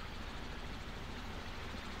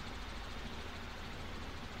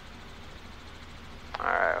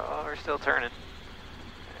 Alright, well, we're still turning.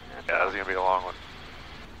 And yeah, this is going to be a long one.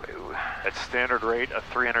 Whoa. At standard rate, a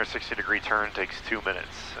 360-degree turn takes 2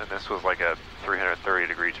 minutes, and this was like a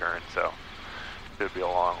 330-degree turn, so it should be a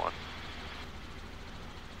long one.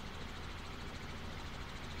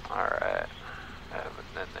 Alright, and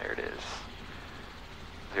then there it is.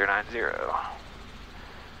 090. Alright.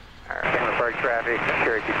 Cameron Park traffic,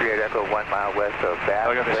 Cherokee 38 Echo 1 mile west of Bass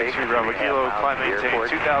Lake. 63 Bravo Kilo, climb maintain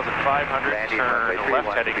 2,500, turn left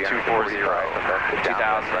heading 240.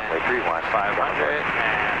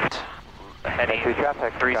 2,500 and heading 30. I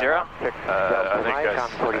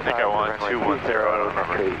think I want 210, I don't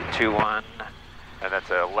remember. 21. And that's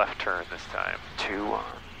a left turn this time.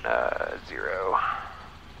 210.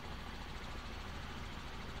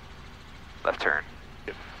 Left turn.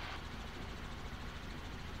 Yep.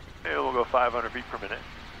 Maybe we'll go 500 feet per minute.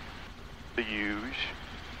 The huge.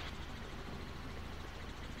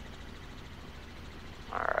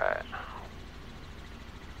 Alright.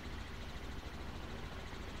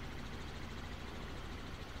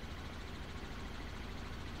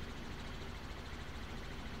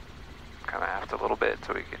 Come aft a little bit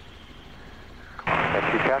so we can.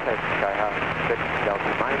 That's 2 traffic, Sky House 6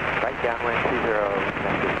 Delta Mike, right downwind 20.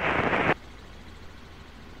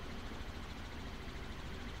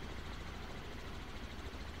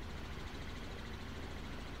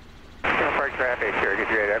 Park traffic, Cherokee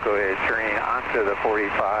 38 Echo is turning onto the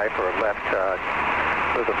 45 for left,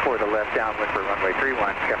 for the left downwind for runway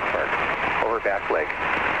 31, Cameron Park, over Bass Lake.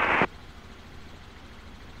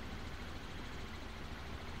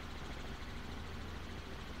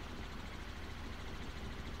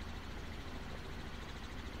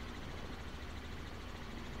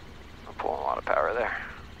 I'm pulling a lot of power there.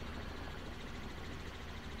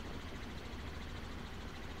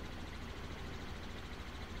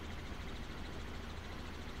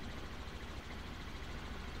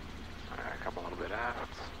 Come a little bit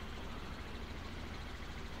aft.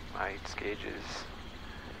 Lights, gauges.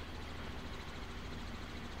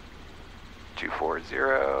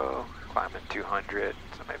 240, climbing 200,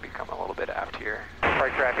 so maybe come a little bit aft here.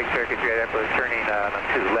 Park traffic, Cherokee 38 Echo is turning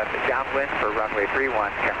to left downwind for runway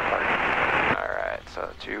 31, Cameron Park. Alright, so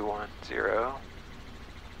 210.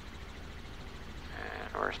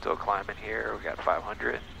 And we're still climbing here, we got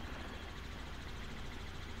 500.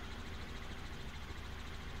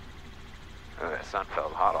 Oh, the sun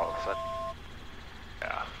felt hot all of a sudden.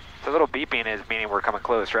 Yeah. The little beeping is meaning we're coming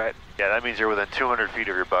close, right? Yeah, that means you're within 200 feet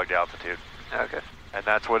of your bugged altitude. Okay. And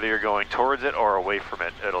that's whether you're going towards it or away from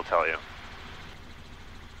it, it'll tell you.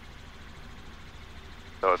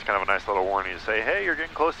 So it's kind of a nice little warning to say, hey, you're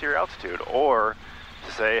getting close to your altitude, or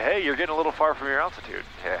to say, hey, you're getting a little far from your altitude.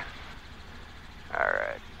 Yeah.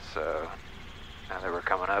 Alright, so now that we're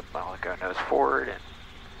coming up, I'll go nose forward and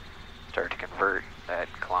start to convert that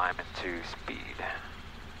climb into speed.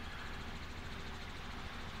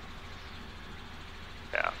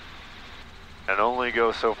 Yeah. And only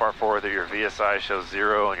go so far forward that your VSI shows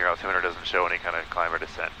 0 and your altimeter doesn't show any kind of climb or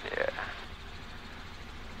descent. Yeah.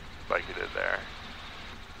 Like you did there.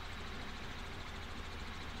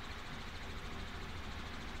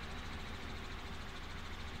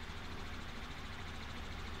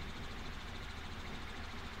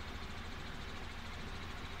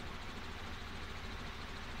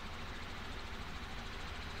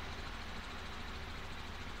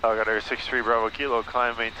 Got our 63 Bravo Kilo,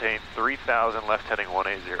 climb maintain 3,000, left heading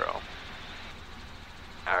 180.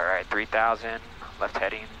 Alright, 3,000, left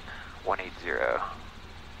heading 180.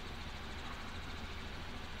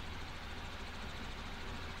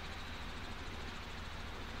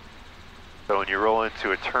 So when you roll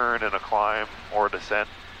into a turn and a climb or a descent,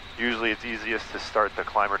 usually it's easiest to start the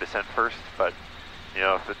climb or descent first, but you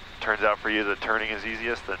know, if it turns out for you that turning is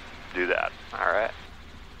easiest, then do that. Alright.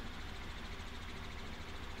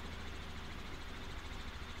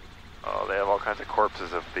 Oh, they have all kinds of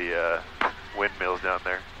corpses of the windmills down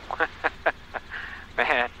there.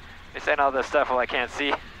 Man, they send all this stuff while I can't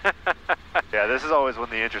see. Yeah, this is always when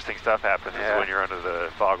the interesting stuff happens, is when you're under the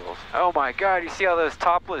foggles. Oh my god, you see all those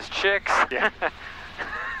topless chicks? Yeah.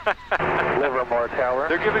 Livermore Tower.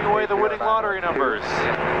 They're giving away the winning lottery numbers.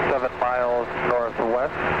 7 miles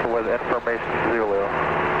northwest with information Zulu.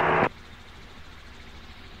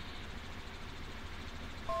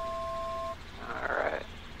 Alright.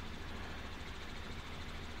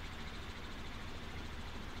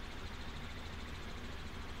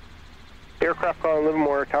 Aircraft calling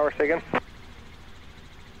Livermore Tower, say again.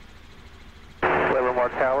 Livermore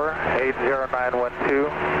Tower,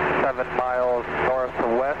 80912, 7 miles north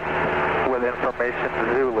and west with information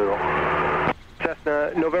to Zulu.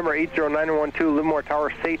 Cessna, November 80912, Livermore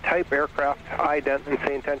Tower, say type aircraft, ident, and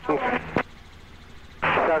say intentions.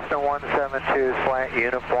 Cessna 172, slant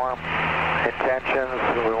uniform.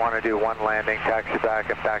 Intentions, we want to do one landing, taxi back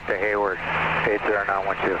and back to Hayward,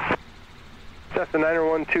 80912. Cessna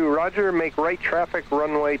 912, roger, make right traffic,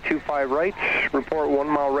 runway 25 right, report 1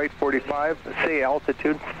 mile right 45, say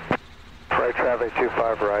altitude. Right traffic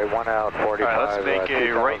 25 right, 1 out 45. All right, let's make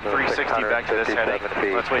a right 360 back to this heading.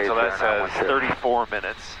 Let's wait till that says 34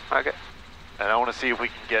 minutes. Okay. And I want to see if we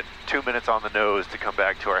can get 2 minutes on the nose to come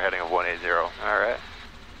back to our heading of 180. All right.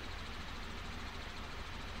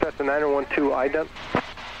 Cessna 912, ident.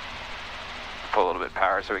 Pull a little bit of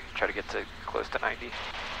power so we can try to get to close to 90.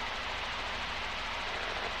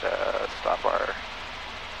 And stop our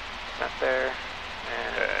descent there.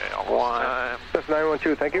 And okay, almost one. time. Cessna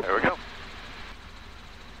 912, thank you. There we go.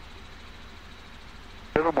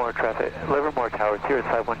 Livermore traffic, Livermore Tower, Sirius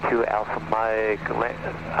 512 Alpha Mike,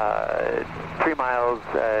 3 miles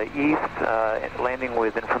east, landing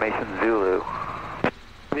with information Zulu.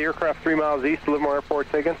 The aircraft 3 miles east of Livermore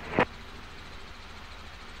Airport, say again.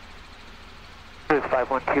 Sirius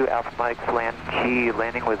 512 Alpha Mike, land G,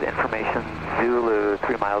 landing with information Zulu,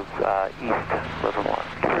 3 miles east, Livermore.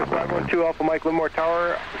 Sirius 512 Alpha Mike, Livermore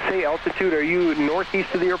Tower, say altitude, are you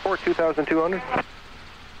northeast of the airport, 2,200?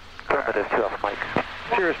 Affirmative, 2 Alpha Mike.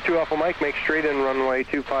 Sirius 2 Alpha Mike, make straight in runway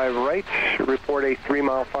 25 right, report a 3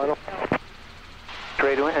 mile final.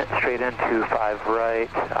 Straight in 25 right,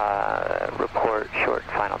 report short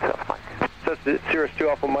final 2 Alpha Mike. That's Sirius 2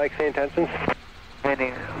 Alpha Mike, say intentions.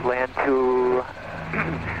 Land to,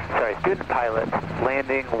 sorry, student pilot,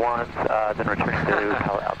 landing once, then return to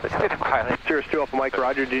pilot altitude. Student pilot. Sirius 2 Alpha Mike,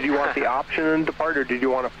 roger, did you want the option and depart, or did you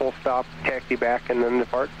want a full stop, taxi back, and then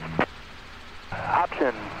depart?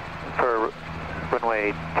 Option for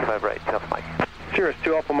runway 25 right, 2 Alpha Mike. Sirius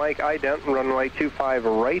 2 Alpha Mike, ident, runway 25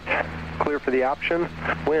 right, clear for the option,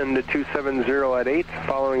 wind 270 at 8,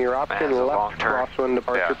 following your option, left crosswind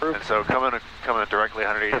departure proof. And so coming directly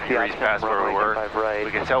 180 degrees past where we were, right,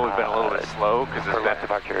 we can tell we've been a little bit slow because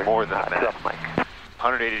it's been more than a minute.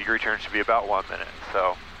 180 degree turn should be about 1 minute,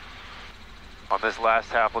 so on this last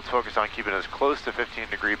half, let's focus on keeping as close to 15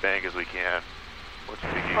 degree bank as we can.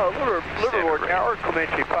 Livermore Tower,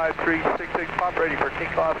 Comanche 5366 Pop, ready for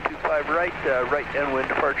takeoff, 25 right, right downwind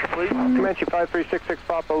departure, please. Comanche 5366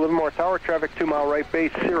 Papa, Livermore Tower, traffic 2 mile right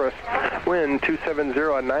base, Cirrus, wind 270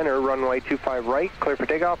 at 9er, runway 25 right, clear for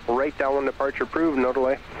takeoff, right downwind departure approved, no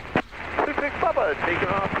delay. 66 Papa, taking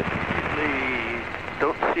off,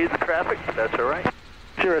 don't see the traffic, but that's all right.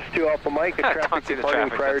 Cirrus 2 Alpha Mike, a traffic departing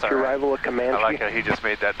prior to arrival at Comanche. I like how he just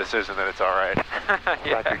made that decision that it's all right.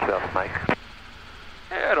 Yeah. Roger 2 Alpha Mike.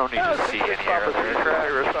 I don't need to see any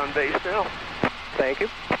aircraft on base now. Thank you.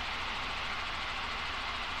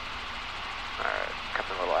 Alright,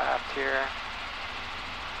 coming a little aft here.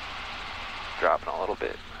 Dropping a little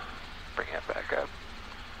bit. Bringing it back up.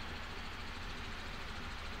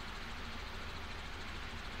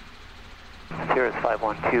 Sirius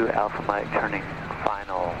 512 Alpha Mike, turning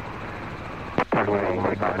final.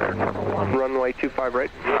 Runway 25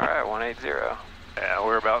 right. Alright, 180. Yeah,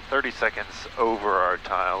 we're about 30 seconds over our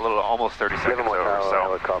time, almost 30 seconds over, so a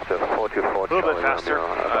little bit faster.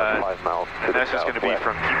 And that's just going to be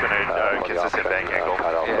from keeping a consistent bank angle,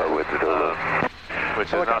 which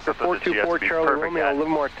is not something that you have to be perfect at,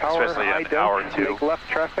 especially at an hour or two. Left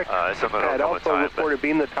traffic. It's something that'll come with time,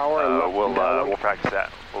 beam the tower. We'll practice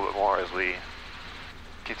that a little bit more as we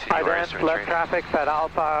continue our instrument left traffic, Fed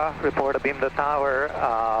Alpha, report to beam the tower,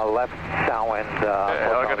 left downwind.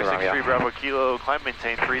 Helicopter 63 Bravo Kilo, climb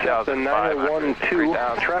maintain 3,500.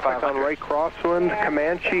 912, traffic on right crosswind,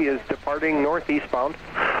 Comanche is departing northeastbound.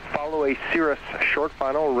 Follow a Cirrus short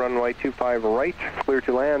final, runway 25 right, clear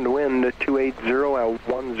to land, wind 280 at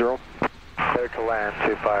 10. Clear to land,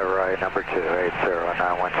 25 right, number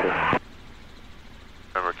 280-912.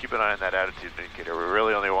 Remember, keep an eye on that attitude indicator. We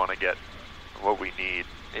really only want to get what we need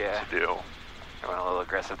to do. I went a little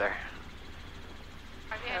aggressive there.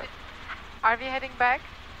 Are we heading back?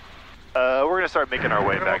 We're going to start making our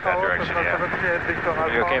way back that direction, yeah.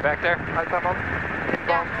 Are you okay back there?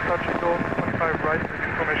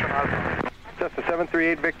 That's a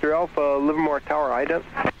 738 Victor Alpha, Livermore Tower, ident.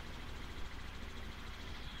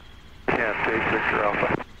 Yeah, Victor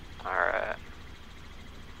Alpha. Alright.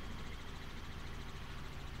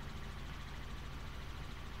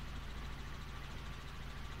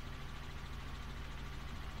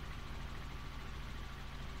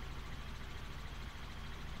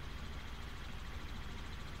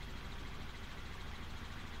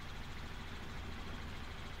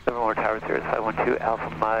 More Tower, Sirius 512 Alpha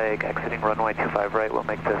Mike, exiting runway 25 right. We'll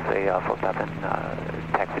make this a full stop and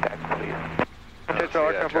taxi back, please. Central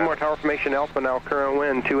Aircraft, one more tower formation Alpha now, current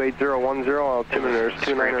wind 28010, altimeter is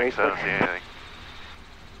 298.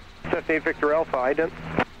 Cessna 8 Victor Alpha, ident.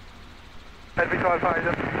 Victor Alpha,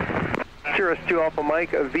 ident. Cirrus 2 Alpha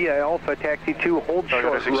Mike, via Alpha, taxi 2, hold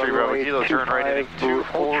short, runway 25, turn right heading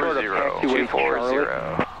 240,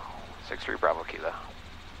 240, 63 Bravo Kilo.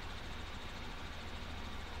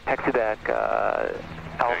 Taxi back,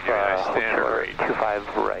 Alpha, hold short,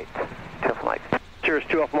 25 right, 2 Alpha Mike. Cirrus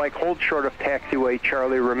 2 Alpha Mike, hold short of taxiway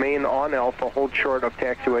Charlie, remain on Alpha, hold short of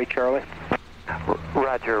taxiway Charlie.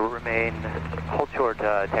 Roger, remain, hold short,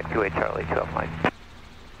 taxiway Charlie, 2 Alpha Mike.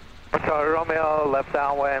 Charlie Romeo, left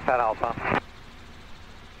downwind, Pat Alpha.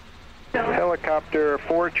 Helicopter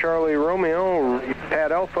 4 Charlie Romeo,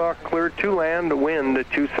 Pat Alpha, cleared to land, wind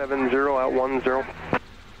 270 at 10.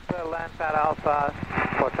 Land, Pat Alpha,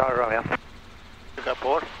 4 Charlie Romeo. You got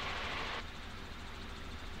 4?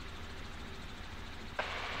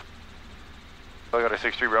 I got a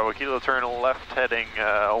 63 Bravo Kilo, turn left heading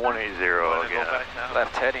 180 again.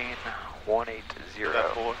 Left heading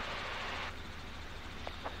 180.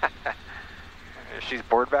 She's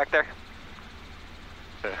bored back there?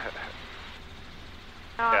 No,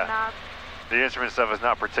 yeah. I'm not. The instrument stuff is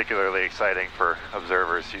not particularly exciting for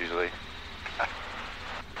observers usually.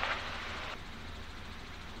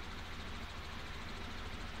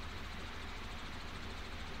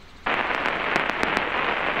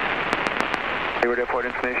 Hayward Airport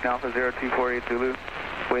information Alpha 0248 Zulu,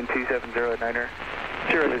 wind 270 at Niner.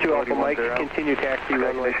 Cirrus 2 Alpha Mike, continue taxi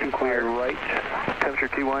runway 25 right. Temperature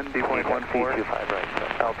T1,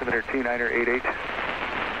 D.14, altimeter 2988.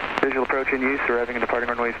 Visual approach in use, arriving and departing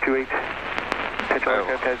runways 28. Potential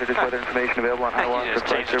aircraft hazardous weather information available on highwalk for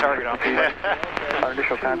flight service. Our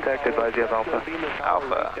initial contact, advise you have Alpha.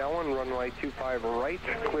 Alpha. Down, runway 25 right,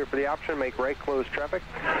 clear for the option, make right, close traffic.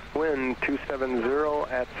 Wind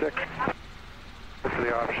 270 at 6. For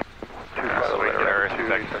the option. So we get our back to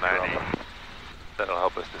 90. That'll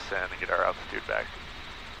help us descend and get our altitude back.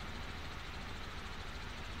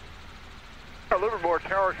 Livermore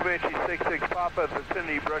Tower, Comanche 66 Papa,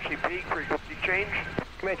 vicinity Brushy Peak, frequency change.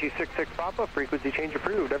 Comanche 66 Papa, frequency change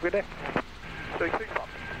approved. Have a good day. 66 Papa.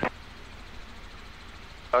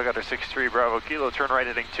 I got our 63 Bravo Kilo, turn right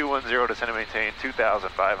heading 210, descend and maintain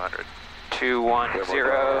 2,500.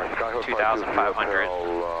 210, 2,500,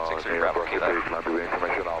 63 Bravo Kilo.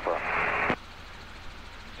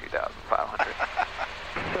 2,500.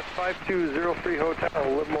 5203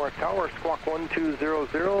 Hotel, Livermore Tower, squawk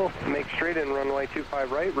 1200, make straight in runway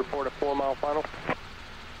 25 right, report a 4-mile final.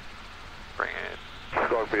 Bring it.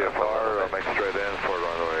 Squawk BFR, make straight in for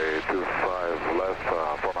runway 25 left,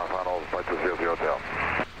 4-mile final, 5203 Hotel.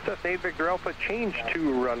 Cessna 8 Victor Alpha, change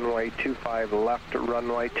to runway 25 left,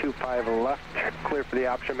 runway 25 left, clear for the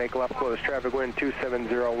option, make left, close traffic, wind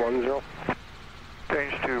 27010.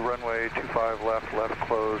 Change to runway 25 left, left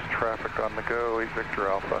closed, traffic on the go, 8 Victor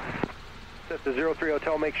Alpha. Set the 03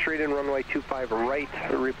 Hotel, make straight in runway 25 right,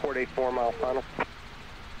 report a 4-mile final.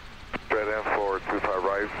 Straight in for 25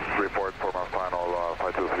 right, report 4-mile final,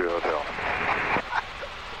 523 Hotel.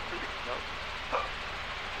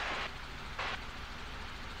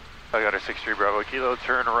 I got a 63 Bravo Kilo,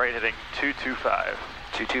 turn right heading 225.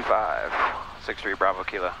 225, 63 Bravo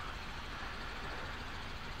Kilo.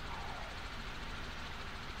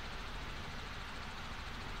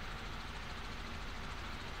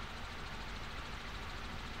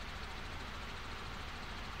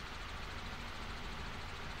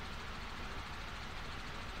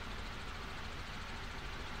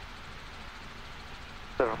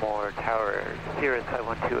 Livermore Tower, Cirrus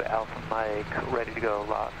 512 Alpha Mike, ready to go,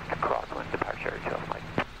 lost, crosswind departure, 2 Alpha Mike.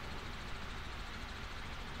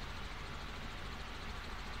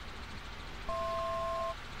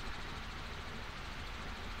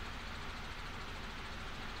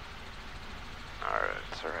 Alright,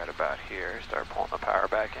 so right about here, start pulling the power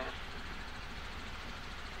back in.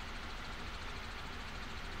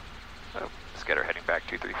 Oh, let's get her heading back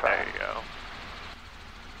 235. There you go.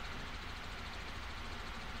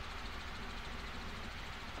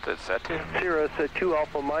 What's it set to? Cirrus 2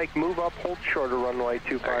 Alpha Mike, move up, hold shorter runway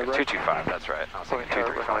 25 right. 225, that's right. I was thinking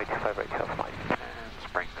 235. Runway 25 right, 2 Alpha Mike. And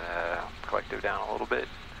let's bring the collective down a little bit.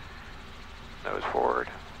 Nose forward.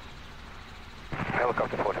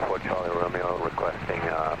 Helicopter 44 Charlie Romeo requesting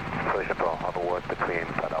collision for hoverwork between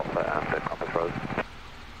Pat Alpha and the Compass Road.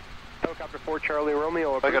 Helicopter 4 Charlie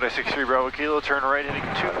Romeo. I got a 63 Bravo Kilo, turn right heading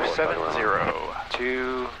 270.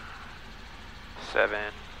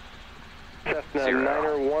 270. Cessna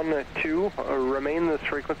 9er 12, remain this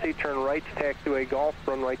frequency, turn right, taxiway Golf,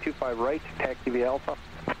 runway 25 right, taxi via Alpha.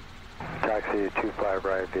 Taxi 25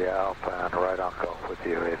 right via Alpha and right on Golf with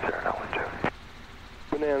you, 8012.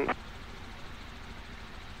 Banana.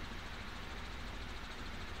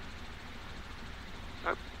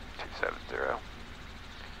 Oh, 270.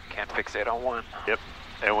 Can't fixate on one. Yep.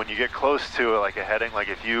 And when you get close to like a heading, like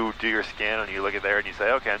if you do your scan and you look at there and you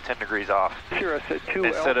say, okay, I'm 10 degrees off.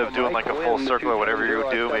 Instead of doing like a full circle or whatever you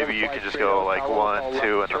would do, maybe you can just go like 1,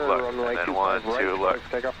 2, and then look. And then 1, 2, look.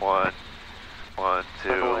 1, 1, 2,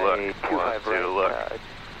 look. 1, 2, look.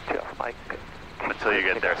 Until you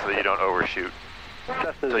get there so that you don't overshoot.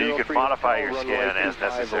 So you can modify your scan as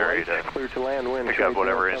necessary to pick up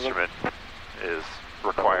whatever instrument is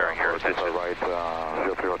requiring your attention. Right,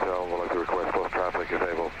 03 Hotel, we'll like to request post traffic if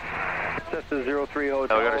able. Cessna 03 Hotel.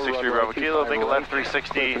 Now we got our 63 Bravo Kilo, make a left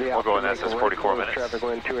 360, we'll go in that says 44 minutes. Traffic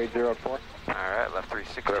wind 2804. Alright, left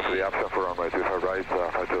 360. Clear for the APSA for runway 25 right,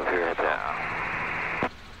 523 Hotel.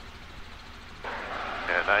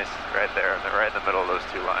 Yeah, nice, right there, right in the middle of those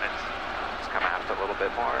two lines. Let's come aft a little bit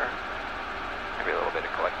more. Maybe a little bit of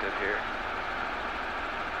collective here.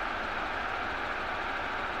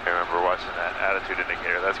 I remember watching that attitude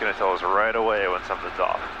indicator. That's going to tell us right away when something's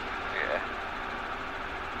off. Yeah.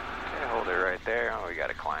 Okay, hold it right there. Oh, we got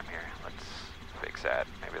to climb here. Let's fix that.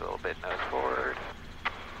 Maybe a little bit nose forward.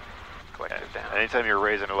 Collective down. Anytime you're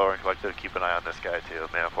raising or lowering collective, keep an eye on this guy too,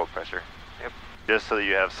 manifold pressure. Yep. Just so that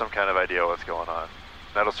you have some kind of idea what's going on.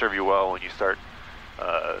 That'll serve you well when you start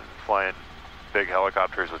flying big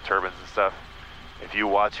helicopters with turbines and stuff. If you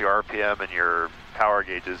watch your RPM and your power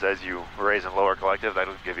gauges as you raise and lower collective,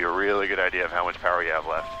 that'll give you a really good idea of how much power you have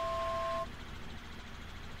left.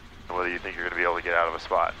 And whether you think you're going to be able to get out of a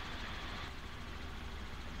spot.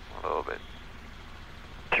 A little bit.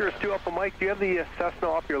 Cheers 2 Alpha Mike, do you have the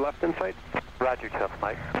Cessna off your left in sight? Roger, tough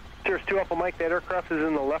Mike. Cheers 2 Alpha Mike, that aircraft is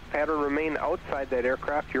in the left pattern. Remain outside that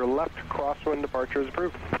aircraft. Your left crosswind departure is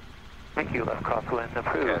approved. Thank you, left crosswind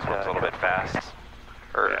approved. Okay, this one's a little bit fast.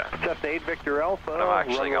 Cessna 8 Victor Alpha, I'm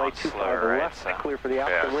actually runway going 25 slower, right? left, So. clear for the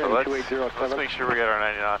Alpha wind, so let's 2807. make sure we get our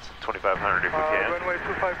 90 knots at 2500 if we can. Runway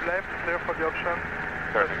 25 left, clear for the option.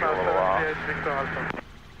 Starting to get a little off. Victor Alpha.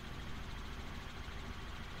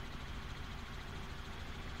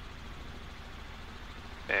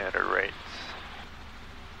 And our rates.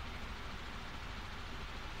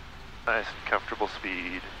 Nice and comfortable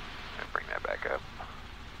speed. Bring that back up.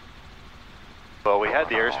 Well, we had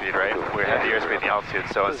the airspeed, right? We had the airspeed and the altitude,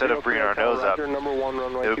 so instead of bringing our nose up,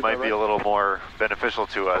 it might be a little more beneficial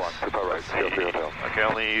to us. Let's see. Okay,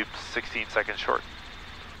 only 16 seconds short.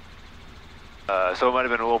 So it might have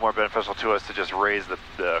been a little more beneficial to us to just raise the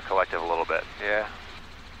collective a little bit. Yeah.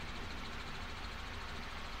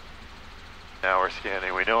 Now we're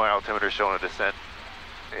scanning. We know our altimeter is showing a descent.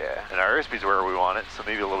 Yeah. And our airspeed's where we want it, so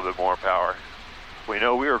maybe a little bit more power. We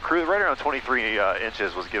know we were cruising right around 23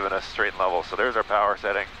 inches was giving us straight and level, so there's our power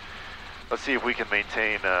setting. Let's see if we can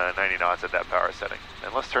maintain 90 knots at that power setting.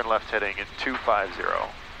 And let's turn left heading in 250.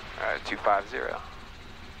 All right, 250.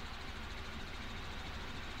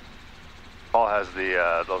 Paul has the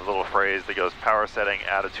little phrase that goes power setting,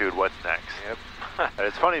 attitude, what's next? Yep. And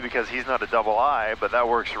it's funny because he's not a double I, but that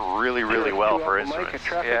works really, really well for instruments. Mike,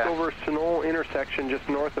 traffic over Stroh intersection just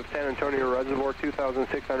north of San Antonio Reservoir,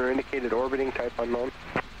 2,600 indicated orbiting, type unknown.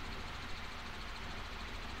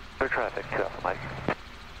 Clear traffic, Mike.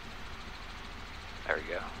 There we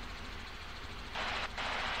go.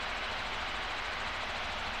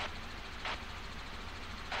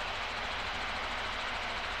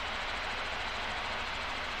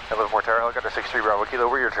 A little more tower, helicopter 63 Bravo Kilo,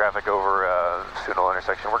 we're your traffic over Sunol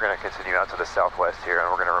intersection. We're going to continue out to the southwest here,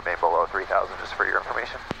 and we're going to remain below 3,000 just for your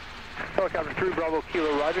information. Helicopter 3 Bravo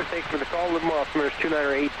Kilo, roger, thanks for the call. Livermore altimeter is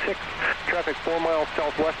 2986. Traffic 4 miles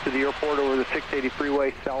southwest to the airport over the 680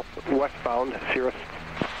 freeway southwestbound, Cirrus.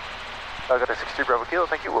 Helicopter 63 Bravo Kilo,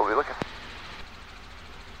 thank you, we'll be looking.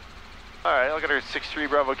 Alright, helicopter 63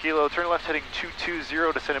 Bravo Kilo, turn left heading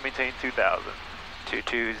 220, descend and maintain 2,000.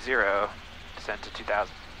 220, descend to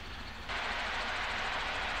 2,000.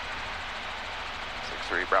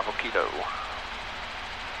 63 Bravo Kilo.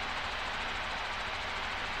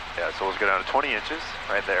 Yeah, so let's go down to 20 inches,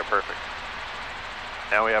 right there, perfect.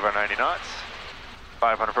 Now we have our 90 knots,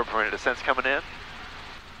 500 foot per minute descents coming in.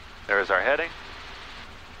 There's our heading.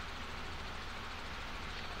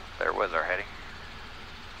 There was our heading.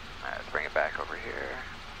 All right, let's bring it back over here.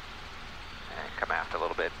 And come aft a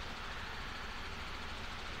little bit.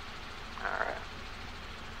 All right.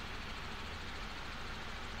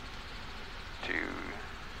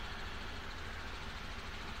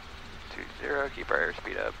 220, keep our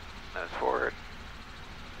airspeed up. Nose forward.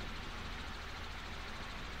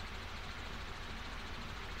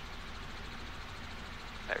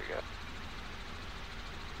 There you go.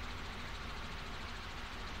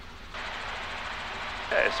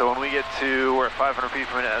 Okay, so when we get to, we're at 500 feet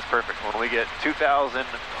per minute, that's perfect. When we get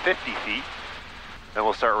 2,050 feet, then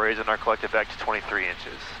we'll start raising our collective back to 23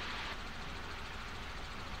 inches.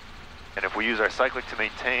 And if we use our cyclic to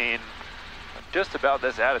maintain just about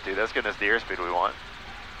this attitude, that's getting us the airspeed we want.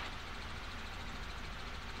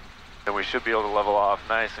 Then we should be able to level off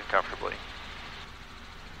nice and comfortably.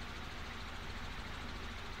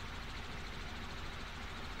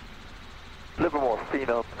 Livermore,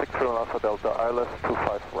 Phenom, 631 Alpha Delta, ILS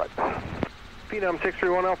 25 right. Phenom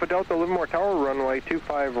 631 Alpha Delta, Livermore Tower, runway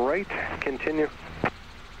 25 right, continue.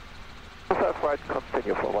 25 right,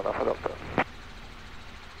 continue for 1 Alpha Delta.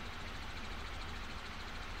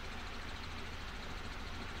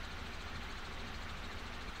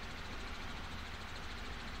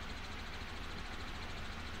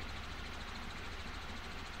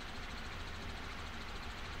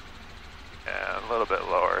 And a little bit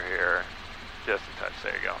lower here, just a touch,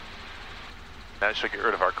 there you go. That should get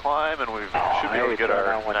rid of our climb, and we should be able to get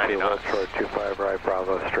our 90 knots. 25 right,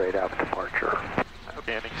 Bravo, straight out departure.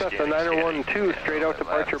 Cessna 912, straight out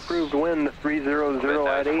departure approved, wind 300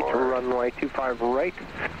 at 8, runway 25 right,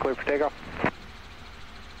 clear for takeoff.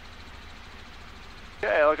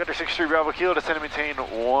 Okay, look under 63 Bravo Kilo, descend and maintain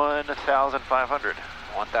 1,500.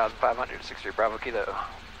 1,500, 63 Bravo Kilo.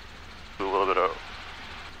 Do a little bit of,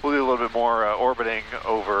 we'll do a little bit more orbiting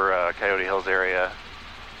over Coyote Hills area,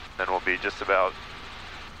 then we'll be just about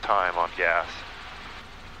time on gas.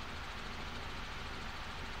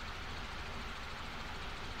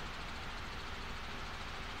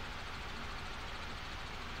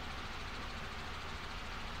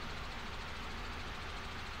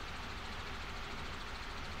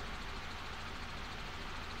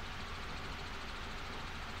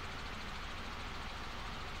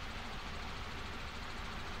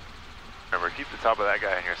 Remember, keep the top of that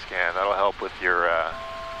guy in your scan. That'll help with your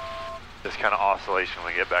this kind of oscillation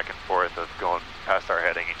when we get back and forth of going past our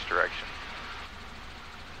heading each direction.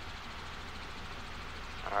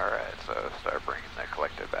 Alright, so start bringing that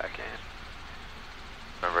collective back in.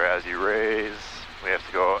 Remember, as you raise, we have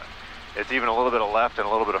to go, it's even a little bit of left and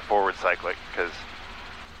a little bit of forward cyclic, because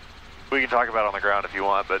we can talk about it on the ground if you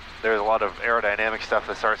want, but there's a lot of aerodynamic stuff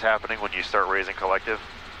that starts happening when you start raising collective,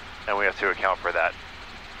 and we have to account for that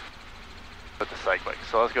with the cyclic.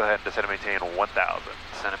 So let's go ahead and descend and maintain 1,000.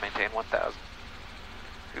 Descend and maintain 1,000.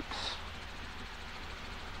 Oops.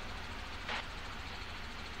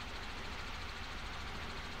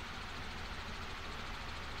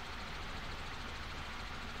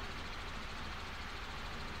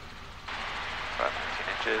 About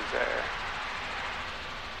 19 inches there.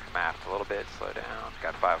 Come aft a little bit, slow down.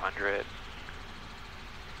 Got 500.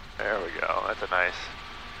 There we go. That's a nice.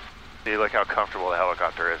 See, look how comfortable the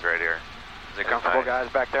helicopter is right here. Is it comfortable, nice. Guys,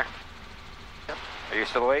 back there? Yep. Are you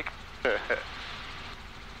still awake?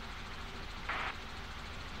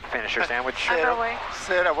 Finish your sandwich.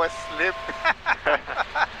 Said I was asleep.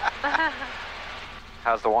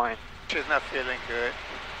 How's the wine? She's not feeling good.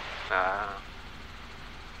 Are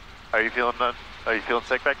you feeling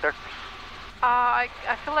sick back there? I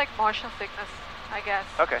feel like motion sickness, I guess.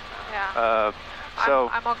 Okay. Yeah. So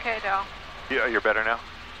I'm okay though. You're better now?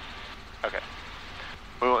 Okay.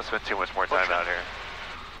 We won't spend too much more time out here.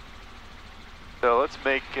 So let's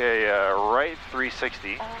make a right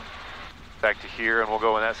 360 back to here, and we'll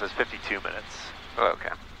go when that says 52 minutes. Oh,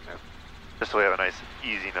 okay. Yep. Just so we have a nice,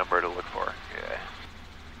 easy number to look for. Yeah.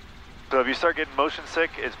 So if you start getting motion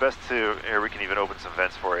sick, it's best to, here we can even open some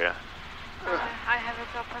vents for you. I have it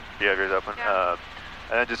open. You have yours open? Yeah.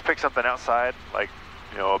 And then just pick something outside, like,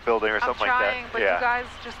 you know, a building or something like that. I'm trying, but you guys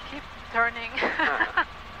just keep turning.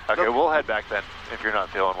 Okay, we'll head back then if you're not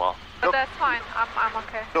feeling well. But that's fine. I'm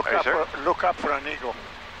okay. Look up for an eagle.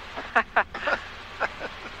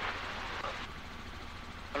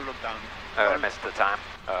 Look down. I missed the time.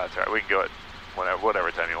 That's all right. We can go at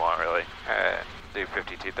whatever time you want, really. Do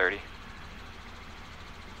 52:30.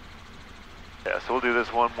 Yeah, so we'll do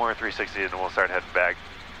this one more 360 and then we'll start heading back.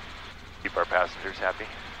 Keep our passengers happy.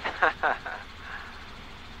 Alright,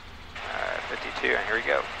 52, and here we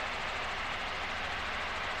go.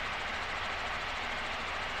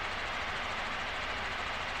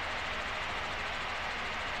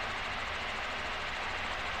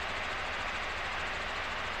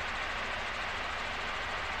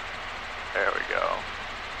 There we go.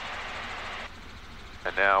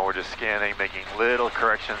 And now we're just scanning, making little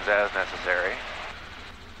corrections as necessary.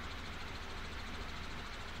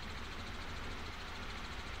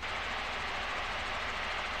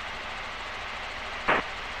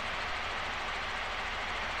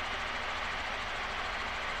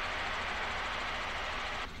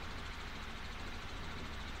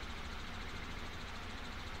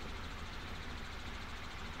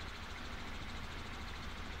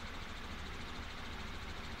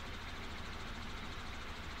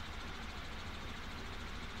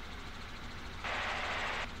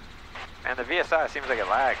 And the VSI seems like it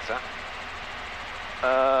lags, huh?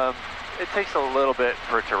 It takes a little bit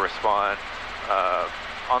for it to respond.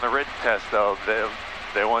 On the written test, though,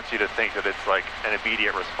 they want you to think that it's like an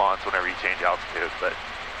immediate response whenever you change altitude, but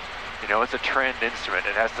you know, it's a trend instrument.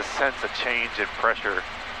 It has to sense a change in pressure,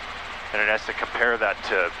 and it has to compare that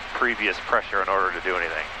to previous pressure in order to do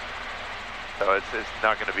anything. So it's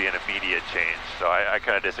not going to be an immediate change. So I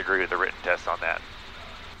kind of disagree with the written test on that.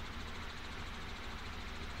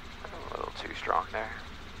 A little too strong there.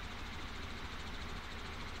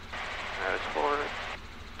 Nose forward.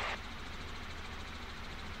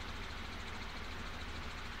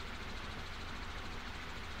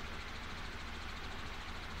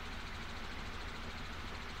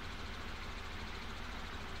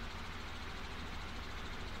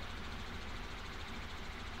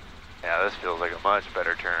 Yeah, this feels like a much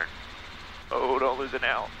better turn. Oh, don't lose it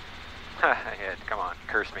now. Yeah, come on,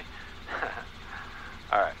 curse me.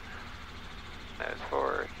 Alright. Nose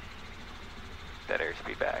forward. That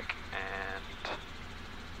airspeed back. And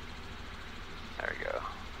there we go.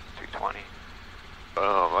 220.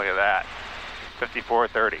 Boom, look at that.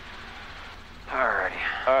 54.30. Alrighty.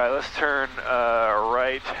 Alright, let's turn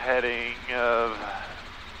right heading of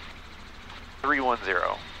 310.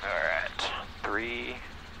 Alright. 310.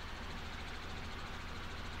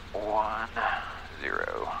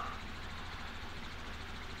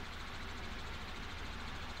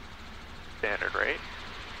 Standard rate.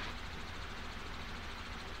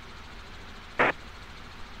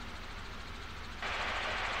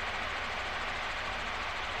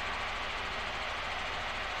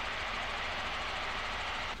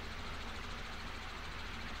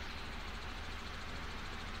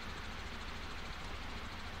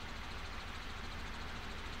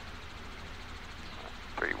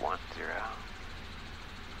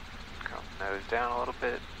 Come nose down a little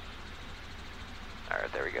bit.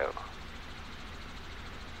 Alright, there we go.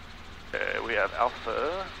 Okay, we have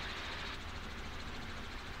Alpha.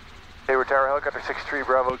 Hayward Tower, helicopter 63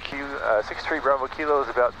 Bravo Kilo is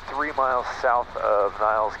about 3 miles south of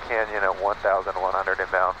Niles Canyon at 1,100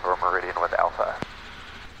 inbound for Meridian with Alpha.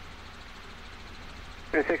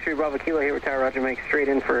 63 Bravo Kilo, Hayward Tower, roger, make straight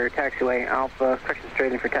in for taxiway Alpha, correction,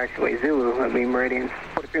 straight in for taxiway Zulu, that'll be Meridian,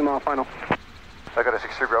 43 mile final. Helicopter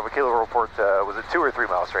 63 Bravo Kilo, report, was it 2 or 3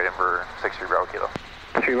 miles straight in for 63 Bravo Kilo?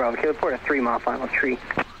 3 Bravo Kilo, report a 3 mile final, tree.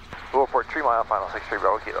 We'll report 3 mile final, 63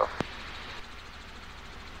 Bravo Kilo.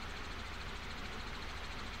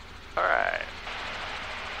 Alright.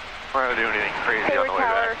 We're not gonna do anything crazy on the way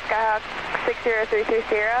Tower, back. Skyhawk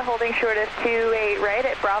 60330, holding short of 28 right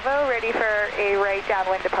at Bravo, ready for a right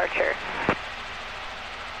downwind departure.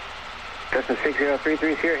 Cessna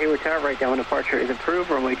 60330, Hayward Tower, right downwind departure is approved,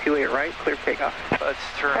 runway 28 right, clear for takeoff. Let's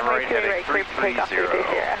turn runway right heading right, clear for takeoff,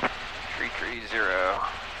 330. 330.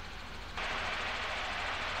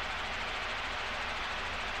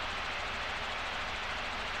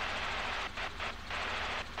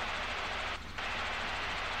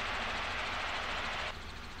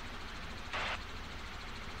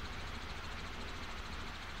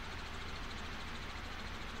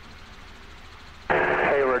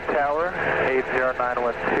 Hayward Tower,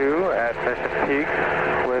 80912 at Mission Peak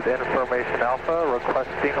with information Alpha,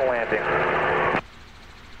 requesting landing.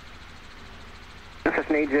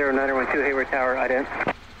 Cessna 80912, Hayward Tower, ident.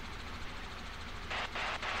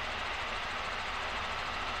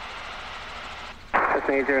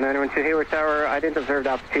 Cessna 80912, Hayward Tower, ident, observed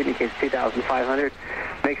altitude in case 2,500.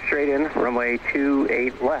 Make straight in, runway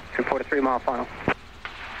 28 left, report a 3 mile final.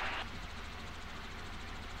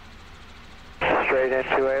 Straight in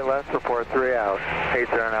 28 left, report 3 out,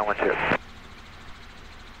 80912.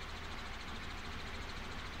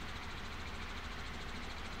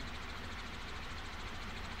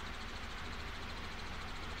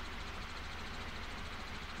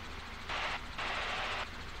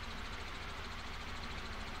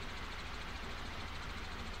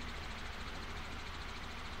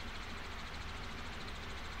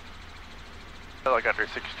 Helicopter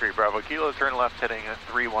 63 Bravo Kilo, turn left heading at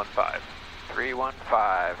 315.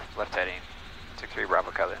 315, left heading, 63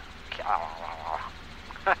 Bravo Kilo.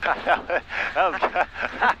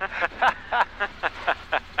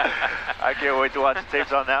 I can't wait to watch the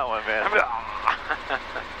tapes on that one, man.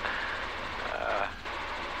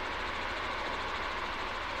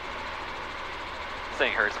 This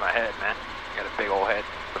thing hurts my head, man. I got a big old head.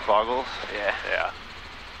 The foggles? Yeah. Yeah.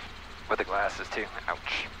 With the glasses too.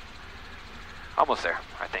 Ouch. Almost there,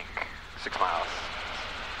 I think. 6 miles.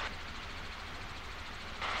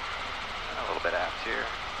 A little bit aft here.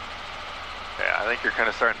 Yeah, I think you're kind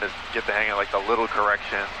of starting to get the hang of like the little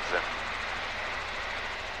corrections and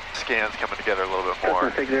cans coming together a little bit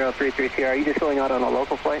more. 6033 Sierra, are you just going out on a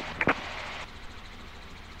local flight?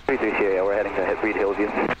 33 Sierra, we're heading to Reed Hillview.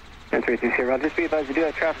 33 Sierra, just be advised, we do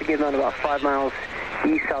have traffic getting on about 5 miles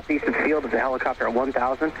east, southeast of the field. There's a helicopter at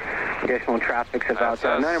 1,000. Additional traffic's about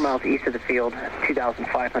 900 miles east of the field,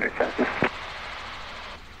 2,500 Cessna.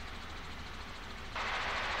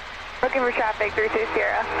 Looking for traffic, 33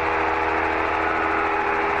 Sierra.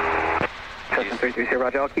 Cessna 33 Sierra,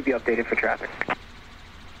 Roger, I'll keep you updated for traffic.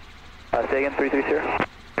 Say again, 33 Sierra?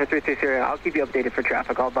 33 Sierra, I'll keep you updated for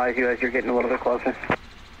traffic. I'll advise you as you're getting a little bit closer.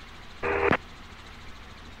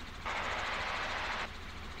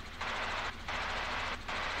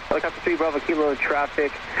 Helicopter 3 Bravo Kilo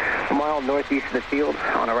traffic a mile northeast of the field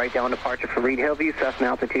on a right down departure for Reed Hillview. Cessna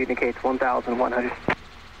altitude indicates 1,100.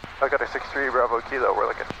 Helicopter 63 Bravo Kilo, we're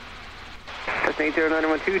looking. Cessna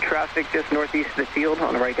 80912, traffic just northeast of the field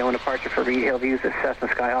on a right down departure for Reed Hillview. The Cessna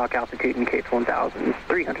Skyhawk altitude indicates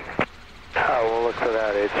 1,300. We'll look for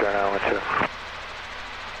that, 80912.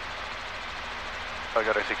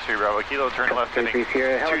 Helicopter 63 Bravo Kilo, turn left heading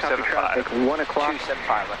 275. Traffic 1 o'clock,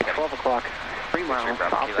 275 left heading. 12 o'clock. 3 miles,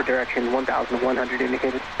 opposite direction, 1,100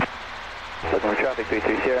 indicated. Looking for traffic,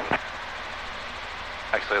 33 Sierra.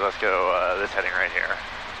 Actually, let's go this heading right here,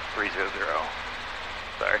 300.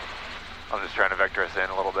 Sorry. I'm just trying to vector us in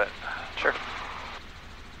a little bit. Sure.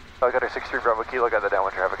 Helicopter 63 Bravo Kilo, got the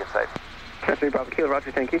downwind traffic in sight. 63 Bravo Kilo,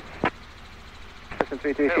 roger, thank you. Cessna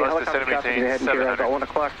 33 Sierra, helicopter traffic is heading here about 1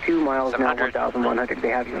 o'clock, 2 miles now, 1,100. They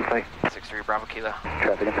have you in sight. 63 Bravo Kilo.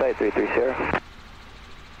 Traffic in sight, 33 Sierra.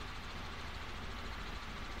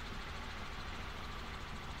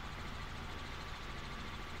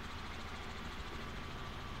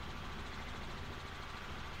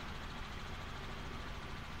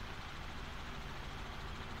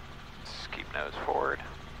 Nose forward.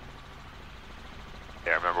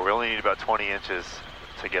 Yeah, remember, we only need about 20 inches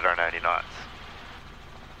to get our 90 knots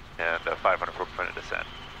and a 500 foot point of descent.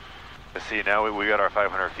 You see, now we got our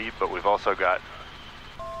 500 feet, but we've also got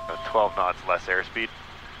 12 knots less airspeed.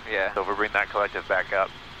 Yeah. So if we bring that collective back up,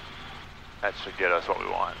 that should get us what we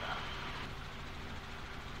want.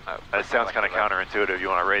 It sounds kind of counterintuitive. You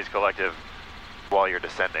want to raise collective while you're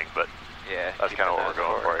descending, but yeah, that's kind of what we're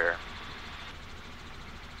going for here.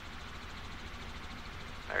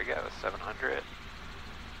 There we go, 700.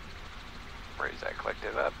 Raise that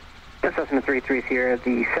collective up. Cessna 33 Sierra,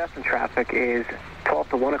 the Cessna traffic is 12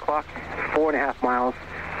 to 1 o'clock, 4.5 miles,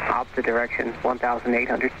 opposite direction,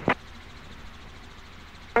 1,800.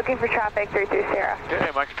 Looking for traffic, 33 Sierra.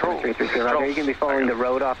 Okay, my control. 33 Sierra, are you going to be following the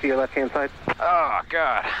road off to your left-hand side? Oh,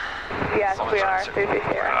 God. Yes, we are, 33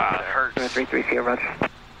 Sierra. It hurts. 33 Sierra, roger.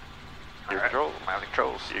 Your control. My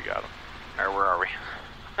controls. You got them. Or where are we?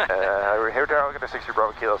 We're here, Darrell, looking at 60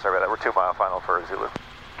 Bravo Kilo, sorry about that. We're 2 mile final for Zulu.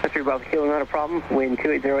 60 Bravo Kilo, not a problem. Wind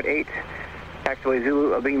 280 at 8. Taxiway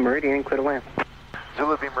Zulu, beam meridian, clear to land.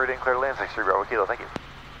 Zulu, beam meridian, clear to land, 63 Bravo Kilo, thank you.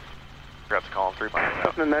 Forgot to call him 3 miles out.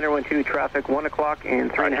 Cessna 912, traffic 1 o'clock and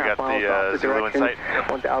 3.5 miles opposite direction,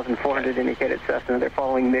 1,400 indicated Cessna. They're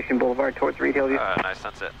following Mission Boulevard towards Reed Hillview. Nice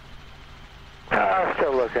sunset.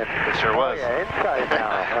 Still looking. It sure was. Yeah, inside now.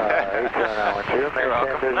 80912,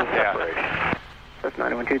 maintain business operation. Cessna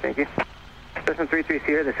 912, thank you. Cessna 33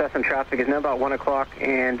 Sierra, the Cessna traffic is now about 1 o'clock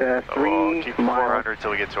and 3 keep miles. 400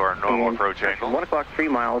 till we get to our normal approach angle. 1 o'clock, 3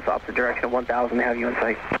 miles, opposite direction, 1,000, they have you in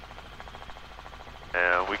sight.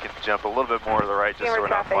 And we can jump a little bit more to the right just so we're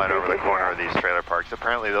not flying over the corner of these trailer parks.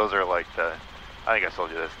 Apparently those are like the, I think I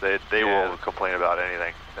told you this, they will complain about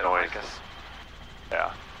anything. They don't like us.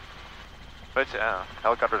 Yeah. But yeah,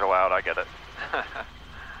 helicopters are loud, I get it.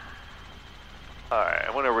 Alright,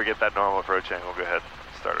 and whenever we get that normal approach angle, we'll go ahead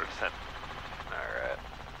and start our descent. Alright.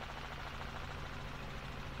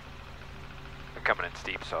 I'm coming in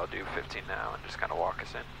steep, so I'll do 15 now and just kind of walk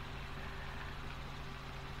us in.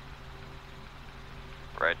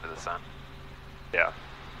 Right into the sun. Yeah.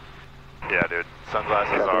 Yeah, dude.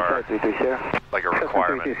 Sunglasses are like a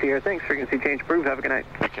requirement. 33 Sierra, thanks. Frequency change approved. Have a good night.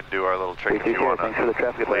 We can do our little trick if you want to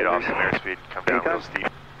lead off some airspeed and come down real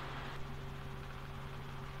steep.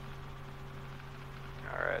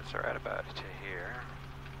 Alright, so right about to here.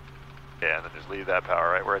 Yeah, and then just leave that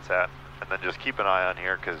power right where it's at. And then just keep an eye on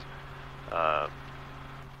here because,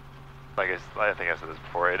 like I think I said this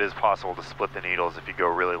before, it is possible to split the needles if you go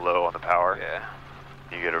really low on the power. Yeah.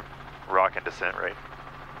 You get a rock and descent rate.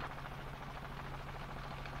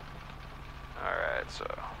 Alright, so.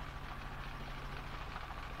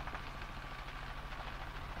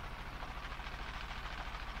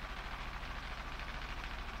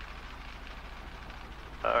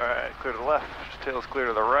 Alright, clear to the left, tail's clear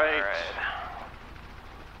to the right. Alright.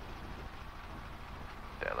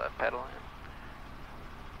 That left pedal in.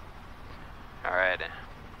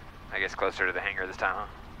 guess closer to the hangar this time, huh?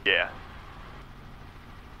 Yeah.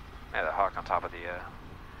 Yeah, the Hawk on top of the...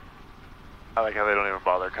 I like how they don't even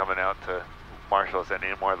bother coming out to marshal us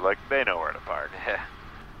anymore. Like, they know where to park. Yeah.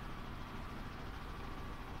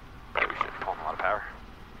 Maybe we should pull a lot of power.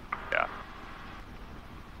 Yeah.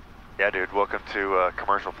 Yeah, dude, welcome to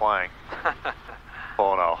commercial flying.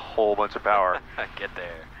 Pulling a whole bunch of power. Get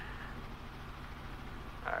there.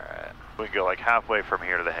 Alright. We can go like halfway from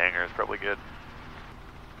here to the hangar. It's probably good.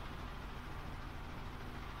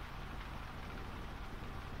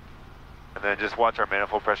 And then just watch our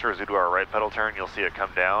manifold pressure as we do our right pedal turn. You'll see it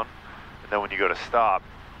come down. And then when you go to stop,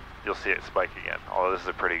 you'll see it spike again. Although this is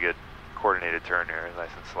a pretty good coordinated turn here. It's nice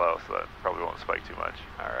and slow, so that probably won't spike too much.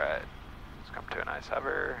 Alright. Let's come to a nice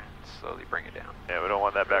hover and slowly bring it down. Yeah, we don't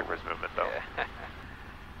want that backwards movement though. Yeah.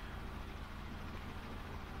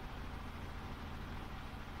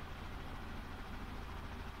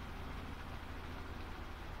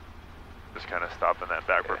 Just kind of stopping that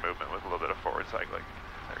backward movement with a little bit of forward cycling.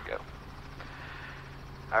 There we go.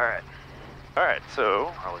 Alright. Alright,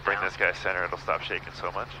 so I'll bring this guy center, it'll stop shaking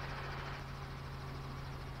so much.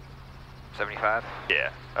 75?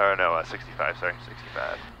 Yeah. Or no, 65, sorry.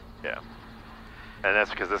 65. Yeah. And that's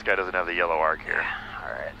because this guy doesn't have the yellow arc here.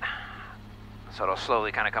 Alright. So it'll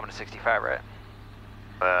slowly kind of come to 65, right?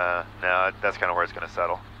 No, that's kind of where it's going to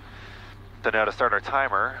settle. So now to start our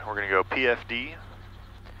timer, we're going to go PFD.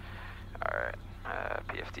 Alright.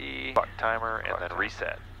 PFD. Clock timer, and then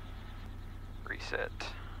reset. Reset.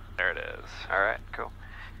 There it is. Alright, cool.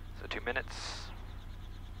 So 2 minutes.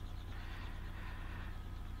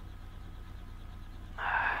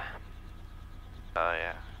 Oh,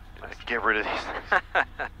 yeah. Let's get rid of these things.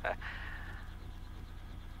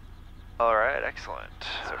 Alright, excellent.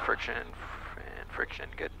 So friction and friction,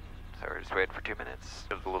 good. So we're just waiting for 2 minutes.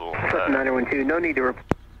 Give the little 912, no need to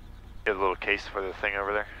give the little case for the thing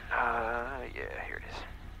over there. Yeah, here it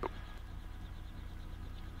is.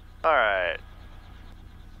 Alright.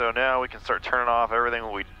 So now we can start turning off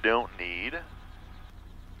everything we don't need.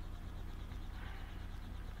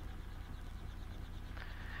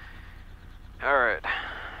 Alright.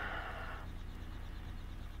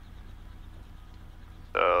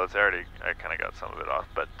 So it's already, I kind of got some of it off,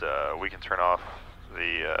 but we can turn off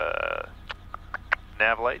the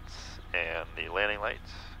nav lights and the landing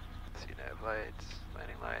lights. See nav lights,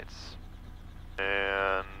 landing lights.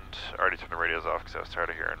 And I already turned the radios off because I was tired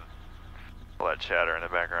of hearing all that chatter in the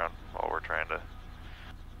background while we're trying to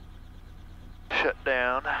shut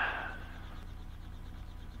down. A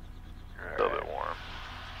little bit warm.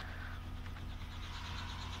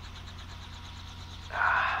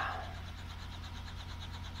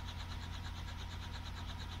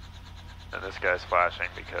 And this guy's flashing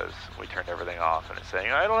because we turned everything off and it's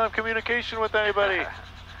saying, I don't have communication with anybody.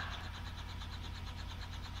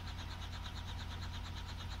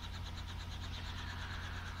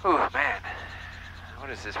 Oh man, what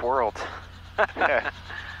is this world? I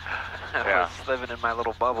was living in my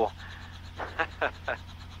little bubble.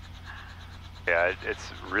 Yeah,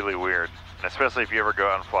 it's really weird, and especially if you ever go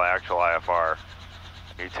out and fly actual IFR.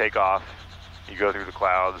 You take off, you go through the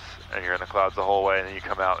clouds, and you're in the clouds the whole way, and then you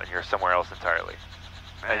come out and you're somewhere else entirely.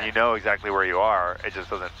 Man. And you know exactly where you are, it just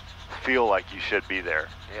doesn't feel like you should be there.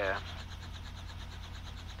 Yeah.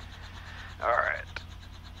 Alright.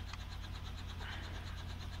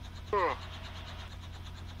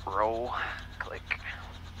 Roll, click.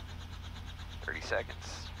 30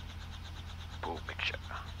 seconds. Boom, mixture.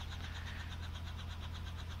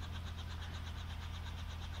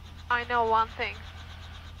 I know one thing.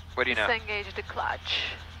 What do you know? Disengage the clutch.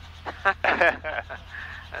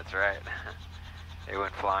 That's right. It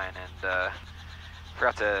went flying and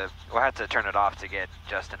forgot to, well, I had to turn it off to get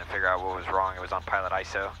Justin to figure out what was wrong. It was on pilot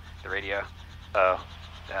ISO, the radio. Oh.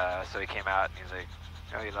 So he came out and he was like,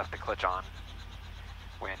 oh, you left the clutch on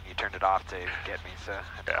when you turned it off to get me, so I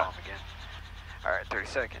had to call him again. All right, 30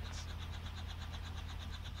 seconds.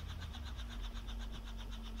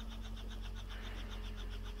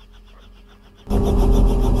 So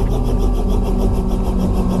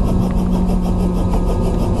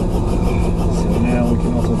now we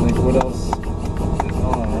can also think what else is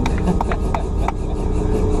on.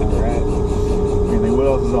 Alright. We can think what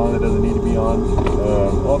else is on that doesn't need to be on.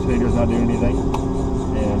 Alternator's not doing anything,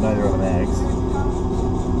 and neither are the mags.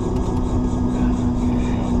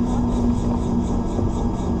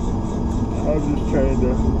 I was just trying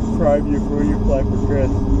to prime you for your flight for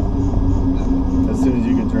Chris. As soon as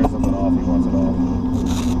you can turn something off, he wants it off.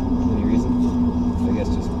 Any reason? I guess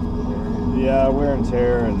just yeah, wear and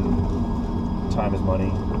tear, and time is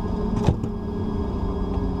money.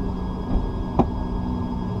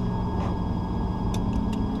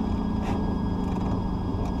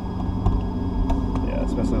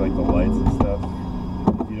 the lights and stuff.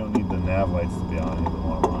 You don't need the nav lights to be on, you don't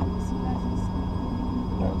want them on.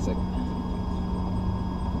 One second.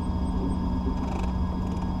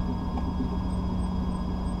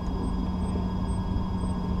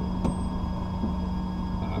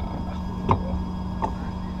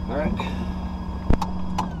 Alright.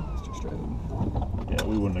 Yeah,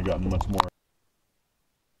 we wouldn't have gotten much more